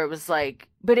letters where it was like,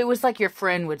 but it was like your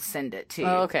friend would send it to you.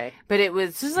 Oh, okay. But it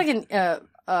was... This is like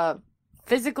a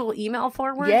physical email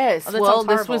forward? Yes. Well,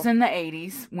 this was in the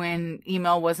 80s when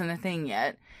email wasn't a thing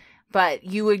yet. But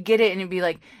you would get it and it'd be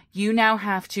like, you now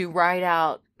have to write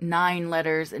out 9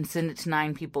 letters and send it to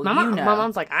 9 people My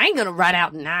mom's like, I ain't going to write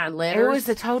out 9 letters. It was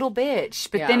a total bitch.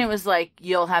 But then it was like,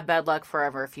 you'll have bad luck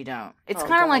forever if you don't. It's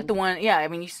kind of like the one, I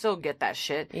mean, you still get that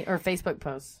shit. Or Facebook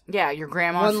posts. Yeah, your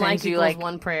grandma sends you like...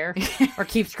 one prayer. Or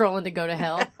keep scrolling to go to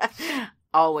hell.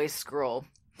 Always scroll.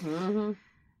 Mm-hmm.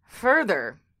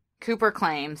 Further... Cooper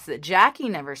claims that Jackie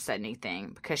never said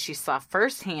anything because she saw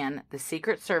firsthand the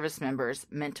Secret Service members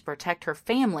meant to protect her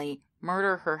family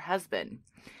murder her husband.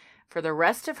 For the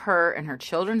rest of her and her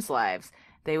children's lives,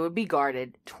 they would be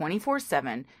guarded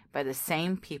 24/7 by the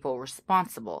same people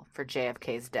responsible for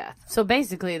JFK's death. So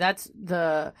basically,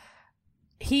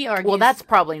 he argues... Well, that's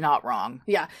probably not wrong.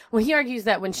 Yeah. Well, he argues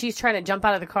that when she's trying to jump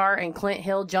out of the car and Clint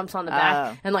Hill jumps on the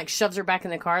back and like shoves her back in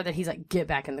the car, that he's like, get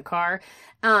back in the car.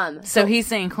 So he's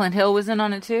saying Clint Hill was in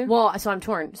on it too? Well, so I'm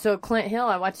torn. So Clint Hill,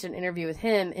 I watched an interview with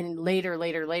him, and later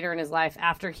in his life,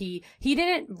 after he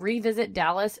didn't revisit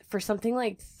Dallas for something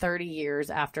like 30 years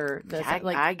after this.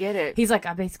 I get it. He's like,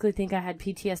 I basically think I had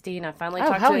PTSD, and I finally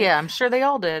talked to I'm sure they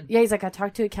all did. Yeah, he's like, I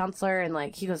talked to a counselor, and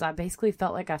like, he goes, I basically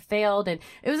felt like I failed, and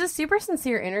it was a super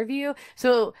sincere interview.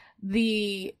 So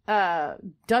the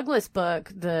Douglas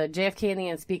book, the JFK and the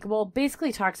Unspeakable,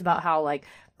 basically talks about how like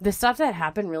the stuff that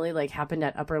happened really like happened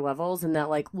at upper levels, and that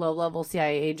like low level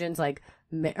CIA agents like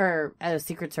or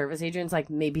Secret Service agents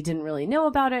like maybe didn't really know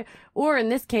about it, or in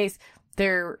this case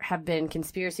there have been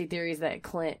conspiracy theories that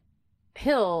Clint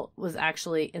Hill was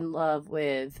actually in love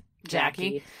with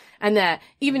Jackie. And that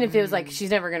even if it was like,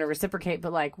 she's never going to reciprocate,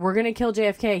 but like, we're going to kill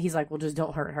JFK, he's like, well, just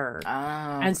don't hurt her. Oh.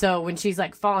 And so when she's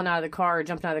like falling out of the car or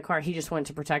jumping out of the car, he just wanted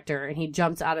to protect her. And he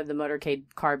jumps out of the motorcade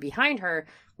car behind her,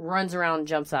 runs around,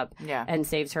 jumps up, and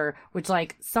saves her. Which,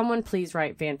 like, someone please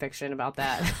write fan fiction about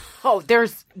that. Oh,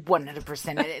 there's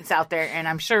 100% it's out there, and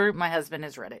I'm sure my husband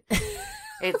has read it.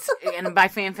 And by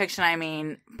fan fiction, I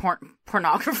mean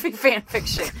pornography fan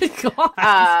fiction.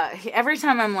 Every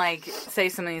time I'm like, say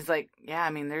something, he's like, yeah,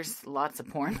 I mean, there's lots of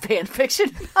porn fan fiction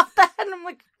about that. And I'm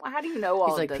like, well, how do you know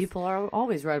all of this? He's like, people are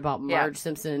always right about Marge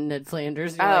Simpson and Ned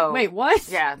Flanders. You're like, wait, what?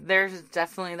 Yeah, there's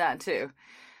definitely that too.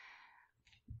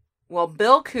 Well,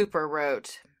 Bill Cooper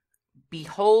wrote,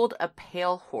 Behold a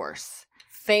Pale Horse.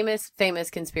 Famous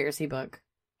conspiracy book.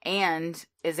 And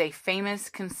is a famous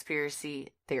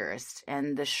conspiracy theorist.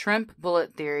 And the shrimp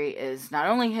bullet theory is not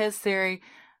only his theory,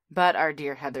 but our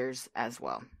dear Heather's as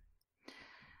well.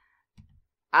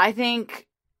 I think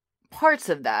parts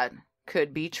of that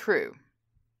could be true.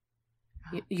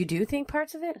 You do think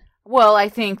parts of it? Well, I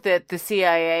think that the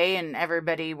CIA and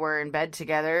everybody were in bed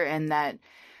together and that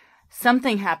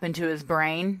something happened to his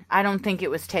brain. I don't think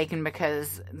it was taken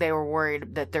because they were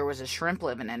worried that there was a shrimp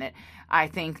living in it. I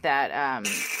think that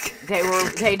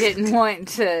they didn't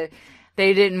want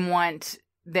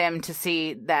them to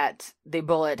see that the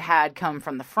bullet had come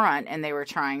from the front, and they were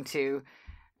trying to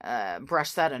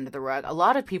brush that under the rug. A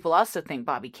lot of people also think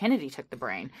Bobby Kennedy took the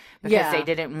brain because they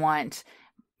didn't want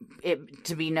it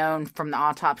to be known from the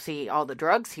autopsy all the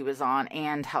drugs he was on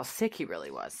and how sick he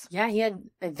really was. Yeah, he had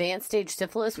advanced stage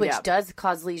syphilis, which does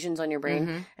cause lesions on your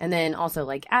brain. And then also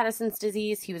like Addison's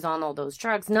disease. He was on all those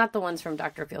drugs, not the ones from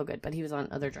Dr. Feelgood, but he was on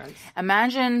other drugs.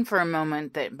 Imagine for a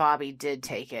moment that Bobby did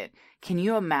take it. Can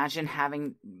you imagine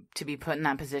having to be put in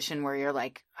that position where you're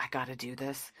like, I gotta do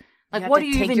this? Like, what do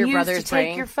you even use to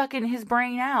take his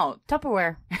brain out?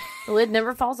 Tupperware. The lid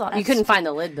never falls off. You couldn't find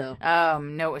the lid, though.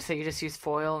 No, so you just used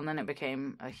foil, and then it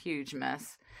became a huge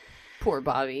mess. Poor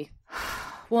Bobby.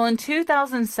 Well, in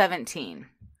 2017,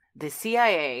 the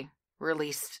CIA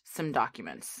released some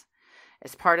documents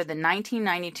as part of the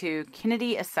 1992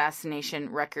 Kennedy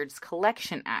Assassination Records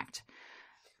Collection Act.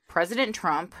 President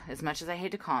Trump, as much as I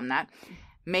hate to call him that,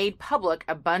 made public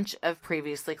a bunch of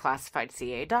previously classified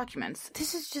CIA documents.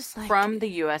 This is just like from the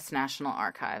U.S. National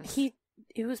Archives.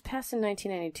 It was passed in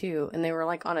 1992, and they were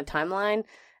like on a timeline,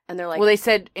 and they're like, well, they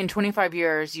said in 25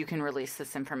 years you can release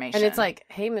this information, and it's like,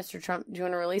 hey, Mr. Trump, do you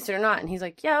want to release it or not? And he's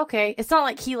like, yeah, okay. It's not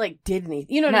like he like did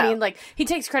anything, you know what I mean? Like he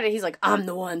takes credit. He's like, I'm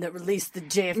the one that released the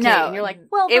JFK. No, and you're like,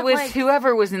 well, it was like,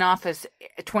 whoever was in office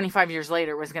 25 years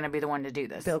later was going to be the one to do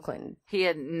this. Bill Clinton. He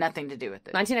had nothing to do with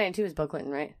it. 1992 was Bill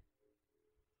Clinton, right?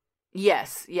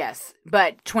 Yes.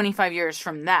 But 25 years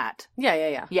from that.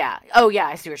 Yeah. Yeah. Oh, yeah,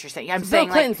 I see what you're saying. I'm saying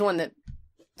Bill Clinton's the one that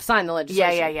signed the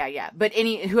legislation. Yeah. But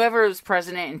whoever was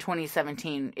president in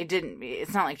 2017,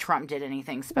 it's not like Trump did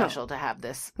anything special to have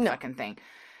this fucking thing.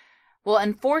 Well,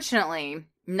 unfortunately,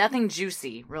 nothing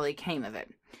juicy really came of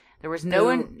it. There was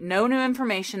no new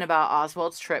information about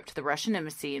Oswald's trip to the Russian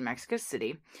embassy in Mexico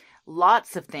City.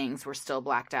 Lots of things were still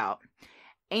blacked out.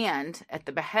 And, at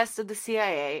the behest of the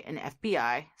CIA and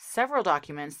FBI, several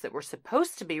documents that were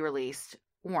supposed to be released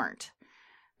weren't.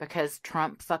 Because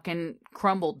Trump fucking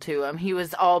crumbled to him. He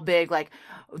was all big, like,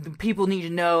 people need to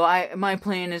know, my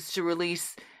plan is to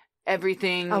release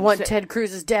everything. I want Ted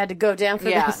Cruz's dad to go down for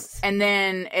this. And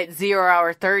then at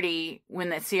 0:30,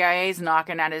 when the CIA's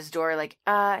knocking at his door, like,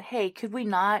 hey, could we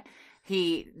not?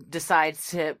 He decides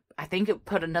to, I think it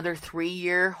put another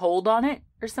 3-year hold on it,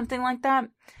 or something like that.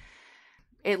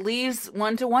 It leaves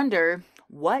one to wonder,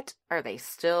 what are they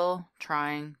still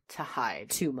trying to hide?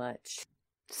 Too much.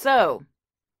 So,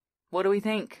 what do we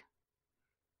think?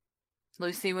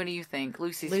 Lucy, what do you think?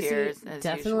 Lucy here as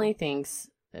definitely usual. Thinks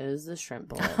it is the shrimp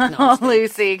bullet. No,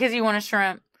 Lucy, because you want a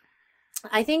shrimp.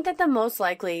 I think that the most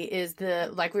likely is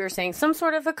like we were saying, some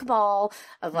sort of a cabal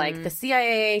of like the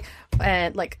CIA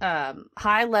and like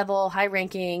high level, high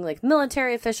ranking, like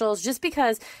military officials, just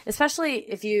because, especially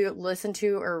if you listen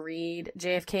to or read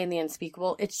JFK and the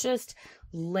Unspeakable, it's just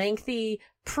lengthy,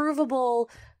 provable.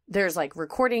 There's like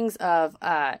recordings of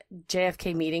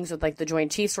JFK meetings with like the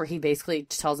Joint Chiefs where he basically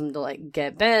tells them to like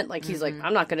get bent. Like he's like,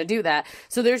 I'm not going to do that.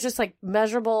 So there's just like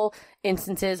measurable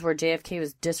instances where JFK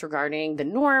was disregarding the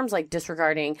norms, like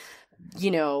disregarding,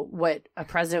 you know, what a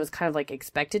president was kind of like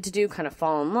expected to do, kind of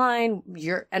fall in line.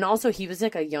 And also he was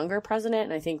like a younger president.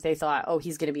 And I think they thought, oh,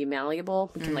 he's going to be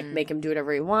malleable. We can like make him do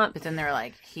whatever he wants. But then they're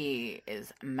like, he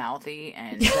is mouthy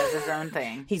and does his own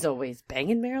thing. He's always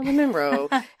banging Marilyn Monroe,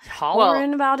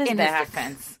 hollering about his back. His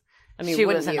defense. I mean, she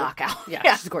was a knockout.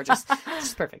 Yeah, she's gorgeous.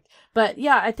 She's perfect. But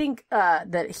yeah, I think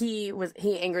that he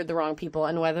angered the wrong people,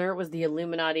 and whether it was the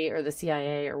Illuminati or the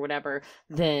CIA or whatever,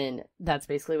 then that's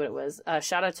basically what it was.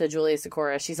 Shout out to Julia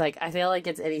Sikora. She's like, I feel like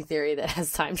it's any theory that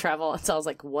has time travel. And so I was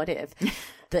like, what if?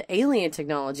 the alien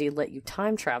technology let you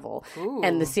time travel. Ooh.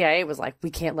 And the CIA was like, we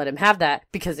can't let him have that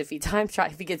because if he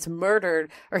gets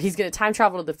murdered or he's going to time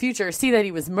travel to the future, see that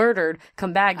he was murdered,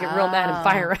 come back, get real mad and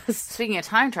fire us. Speaking of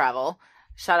time travel,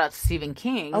 shout out to Stephen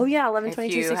King. Oh yeah, If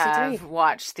you have 11/22/63.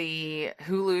 watched the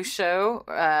Hulu show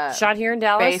Shot here in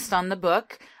Dallas. based on the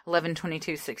book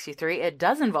 11/22/63, it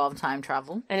does involve time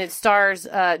travel. And it stars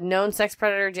known sex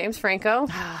predator James Franco.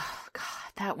 Oh God,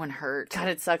 that one hurt. God,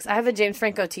 it sucks. I have a James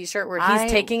Franco t-shirt where I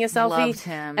he's taking a selfie. loved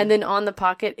him. And then on the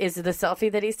pocket is the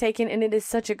selfie that he's taking. And it is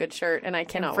such a good shirt. And I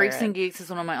cannot wear Freaks it. and Geeks is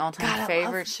one of my all-time God, I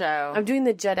favorite show. I'm doing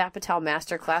the Judd Apatow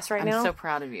masterclass right now. I'm so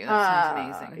proud of you. That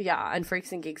sounds amazing. Yeah, and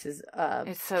Freaks and Geeks is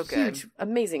It's so good. huge,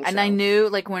 amazing show. And I knew,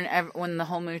 like, when the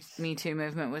whole Me Too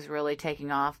movement was really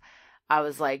taking off, I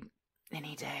was like,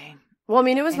 any day. Well, I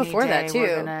mean, it was Any before that, day too.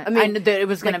 we're gonna- I mean, knew that it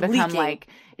was going to like, become leaking. like,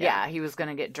 yeah, he was going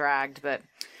to get dragged, but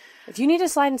if you need to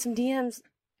slide in some DMs,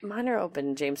 mine are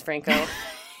open, James Franco.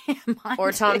 Mine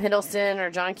or Tom did. Hiddleston or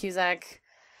John Cusack.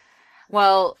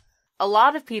 Well, a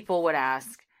lot of people would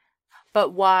ask,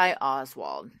 but why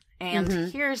Oswald? And Mm-hmm.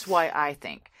 here's why I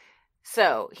think.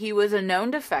 So, he was a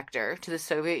known defector to the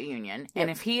Soviet Union, and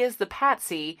if he is the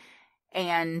patsy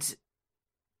and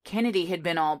Kennedy had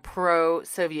been all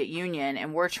pro-Soviet Union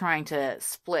and we're trying to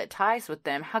split ties with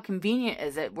them, how convenient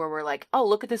is it where we're like, oh,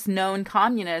 look at this known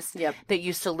communist Yep. that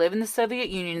used to live in the Soviet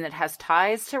Union that has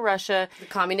ties to Russia. The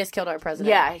communists killed our president.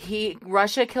 Yeah,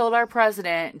 Russia killed our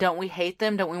president. Don't we hate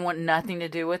them? Don't we want nothing to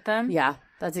do with them? Yeah,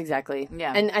 that's exactly.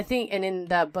 Yeah. And I think, and in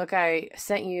the book I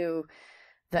sent you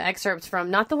the excerpts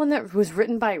from, not the one that was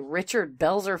written by Richard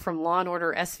Belzer from Law and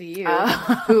Order SVU,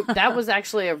 who that was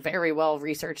actually a very well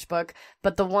researched book,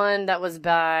 but the one that was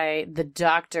by the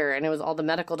doctor, and it was all the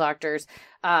medical doctors.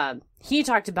 He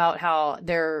talked about how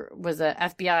there was a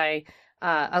FBI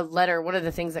a letter. One of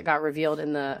the things that got revealed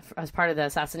as part of the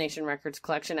Assassination Records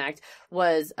Collection Act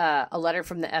was a letter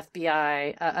from the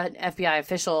FBI, an FBI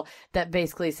official that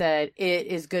basically said it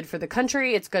is good for the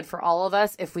country, it's good for all of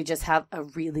us if we just have a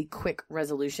really quick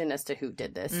resolution as to who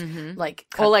did this. Like,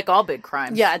 Like all big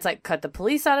crimes. yeah, it's like cut the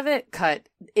police out of it, cut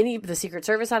the Secret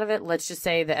Service out of it. Let's just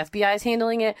say the FBI is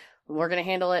handling it. We're going to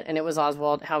handle it. And it was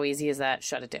Oswald. How easy is that?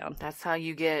 Shut it down. That's how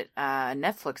you get a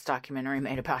Netflix documentary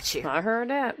made about you. I heard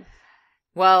that.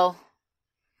 Well,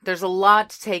 there's a lot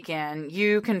to take in.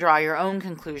 You can draw your own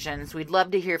conclusions. We'd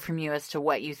love to hear from you as to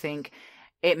what you think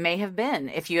it may have been.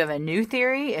 If you have a new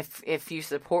theory, if you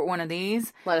support one of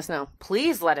these, Let us know.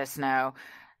 please let us know.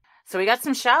 So we got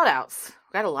some shout outs.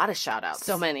 We got a lot of shout outs.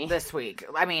 So many. This week.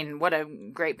 I mean, what a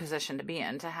great position to be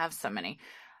in to have so many.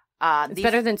 It's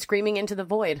better than screaming into the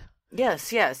void.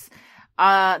 Yes, yes.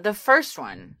 The first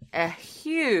one, a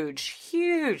huge,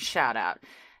 huge shout out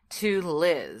to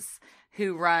Liz,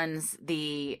 who runs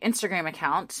the Instagram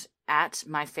account at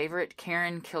my favorite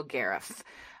Karen Kilgariff.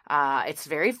 It's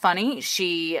very funny.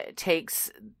 She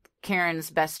takes Karen's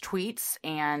best tweets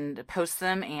and posts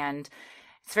them, and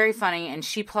it's very funny. And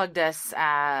she plugged us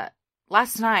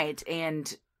last night,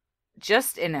 and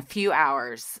just in a few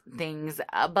hours, things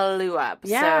blew up.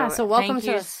 Yeah, so welcome thank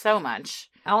you to- so much.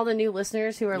 All the new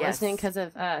listeners who are Yes. listening because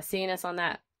of seeing us on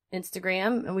that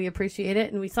Instagram, and we appreciate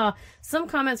it. And we saw some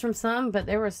comments from some, but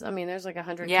there's like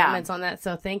 100 Yeah. comments on that.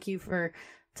 So thank you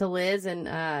to Liz and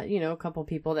a couple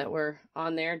people that were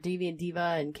on there, Diva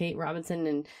and Kate Robinson,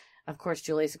 and of course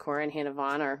Julie Sikora and Hannah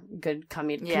Vaughn, our good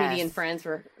comedian friends,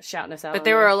 were shouting us out. But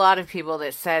there were a lot of people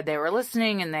that said they were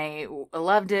listening and they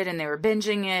loved it and they were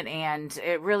binging it, and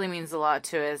it really means a lot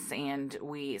to us, and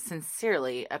we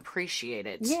sincerely appreciate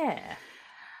it. Yeah.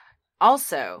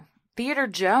 Also, Theodore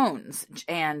Jones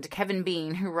and Kevin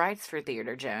Bean, who writes for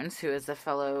Theodore Jones, who is a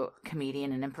fellow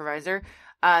comedian and improviser,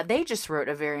 they just wrote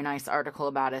a very nice article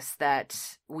about us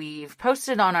that we've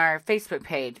posted on our Facebook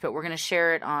page, but we're going to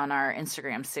share it on our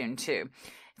Instagram soon, too.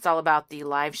 It's all about the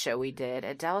live show we did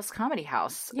at Dallas Comedy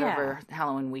House over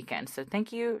Halloween weekend. So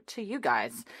thank you to you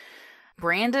guys.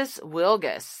 Brandis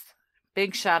Wilgus.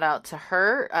 Big shout out to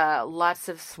her. Lots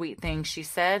of sweet things she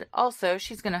said. Also,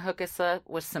 she's going to hook us up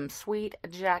with some sweet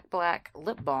Jack Black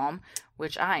lip balm,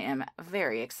 which I am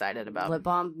very excited about. Lip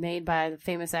balm made by the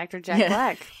famous actor Jack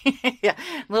Black. Yeah.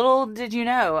 Little did you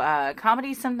know,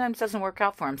 comedy sometimes doesn't work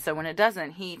out for him. So when it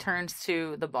doesn't, he turns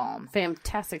to the balm.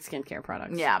 Fantastic skincare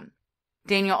products. Yeah.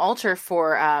 Daniel Alter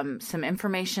for some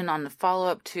information on the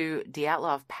follow-up to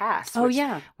Dyatlov Pass. Oh, which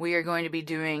yeah. We are going to be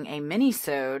doing a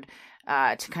mini-sode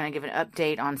to kind of give an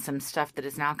update on some stuff that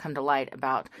has now come to light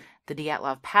about the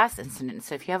Dyatlov Pass incident.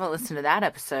 So if you haven't listened to that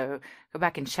episode, go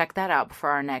back and check that out before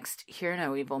our next Hear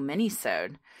No Evil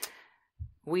mini-sode.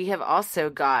 We have also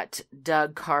got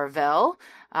Doug Carvel,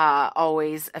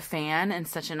 always a fan and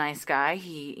such a nice guy.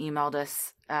 He emailed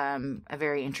us a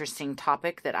very interesting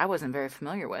topic that I wasn't very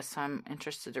familiar with, so I'm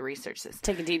interested to research this.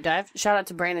 Take a deep dive. Shout out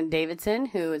to Brandon Davidson,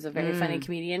 who is a very funny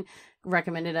comedian,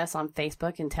 recommended us on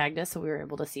Facebook and tagged us, so we were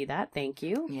able to see that. Thank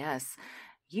you. Yes.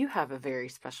 You have a very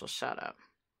special shout out.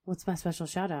 What's my special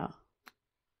shout out?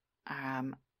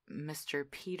 Mr.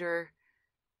 Peter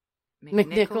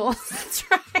McNichol. That's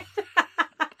right.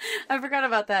 I forgot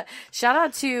about that. Shout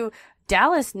out to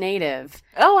Dallas native.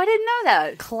 Oh, I didn't know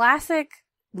that. Classic.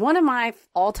 One of my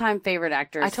all-time favorite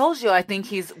actors. I told you I think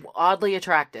he's oddly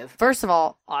attractive. First of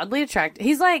all, oddly attractive.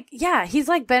 He's like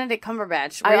Benedict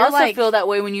Cumberbatch. I also feel that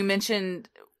way when you mentioned,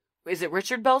 is it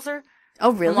Richard Belzer?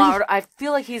 Oh, really? I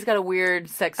feel like he's got a weird,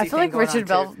 sexy I feel like Richard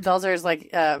Belzer is like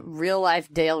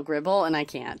real-life Dale Gribble, and I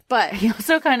can't. But he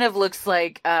also kind of looks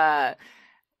like, a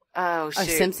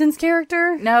Simpsons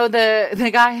character? No, the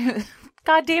guy who,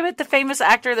 God damn it, the famous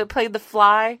actor that played the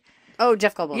Fly. Oh,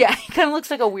 Jeff Goldblum. Yeah, he kind of looks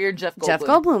like a weird Jeff Goldblum. Jeff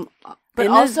Goldblum. But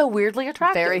also weirdly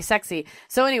attractive. Very sexy.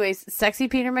 So anyways, sexy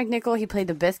Peter McNichol. He played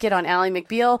the Biscuit on Ally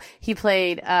McBeal. He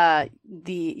played the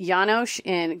Janosch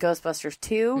in Ghostbusters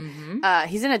 2. Mm-hmm.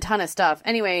 He's in a ton of stuff.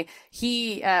 Anyway,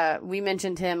 we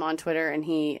mentioned him on Twitter, and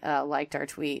he liked our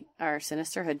tweet, our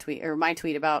Sinisterhood tweet, or my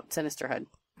tweet about Sinisterhood.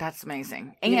 That's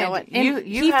amazing. And you know what? And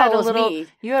you had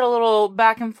a little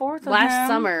back and forth with last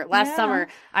him. summer.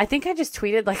 I think I just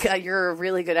tweeted like, "You're a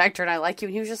really good actor, and I like you."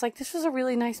 And he was just like, "This was a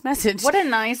really nice message." What a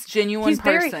nice, genuine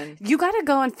person. You got to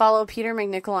go and follow Peter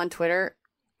McNichol on Twitter.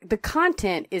 The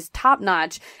content is top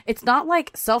notch. It's not like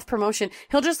self promotion.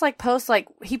 He'll just like post like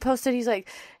he posted. He's like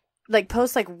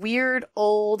post like weird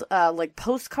old like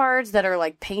postcards that are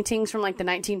like paintings from like the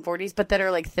 1940s, but that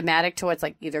are like thematic to what's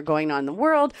like either going on in the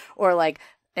world or like.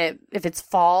 If it's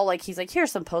fall, like he's like, here's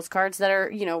some postcards that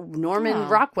are, Norman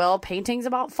Rockwell paintings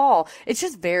about fall. It's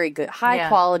just very good. High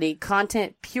quality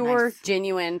content, pure, nice.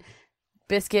 Genuine.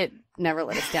 Biscuit, never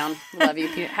let us down. Love you,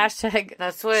 Peter. Hashtag.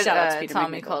 That's what shout out to Peter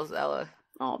Tommy McNichol. Calls Ella.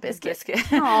 Oh, Biscuit.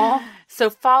 Aw. So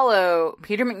follow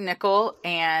Peter McNichol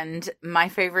and my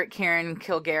favorite Karen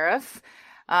Kilgariff,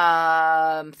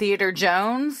 Theodore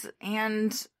Jones,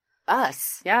 and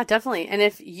us. Yeah, definitely. And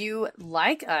if you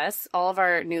like us, all of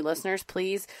our new listeners,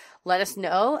 please let us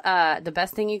know. The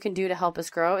best thing you can do to help us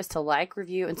grow is to like,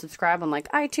 review, and subscribe on like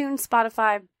iTunes,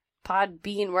 Spotify,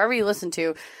 Podbean, wherever you listen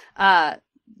to.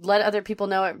 Let other people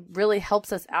know. It really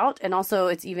helps us out. And also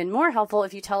it's even more helpful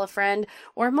if you tell a friend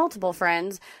or multiple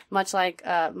friends, much like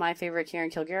my favorite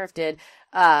Karen Kilgariff did,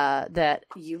 that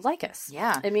you like us.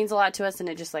 Yeah. It means a lot to us, and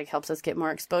it just like helps us get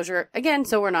more exposure again,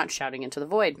 so we're not shouting into the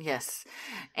void. Yes.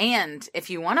 And if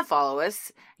you want to follow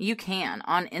us, you can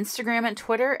on Instagram and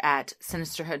Twitter at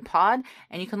SinisterhoodPod,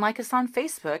 and you can like us on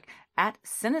Facebook at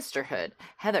Sinisterhood.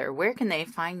 Heather, where can they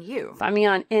find you? Find me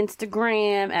on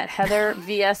Instagram at Heather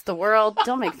VS The World.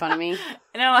 Don't make fun of me.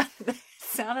 It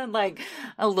sounded like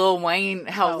a Lil Wayne,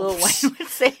 Lil Wayne would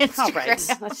say Instagram. All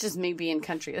right. That's just me being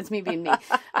country. That's me being me.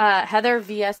 Heather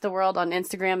VS The World on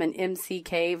Instagram and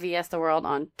MCK VS The World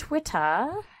on Twitter.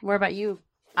 Where about you?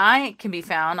 I can be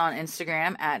found on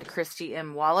Instagram at Christy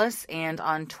M. Wallace and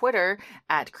on Twitter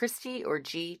at Christy or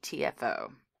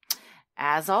GTFO.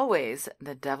 As always,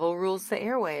 the devil rules the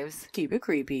airwaves. Keep it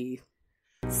creepy.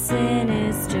 Sin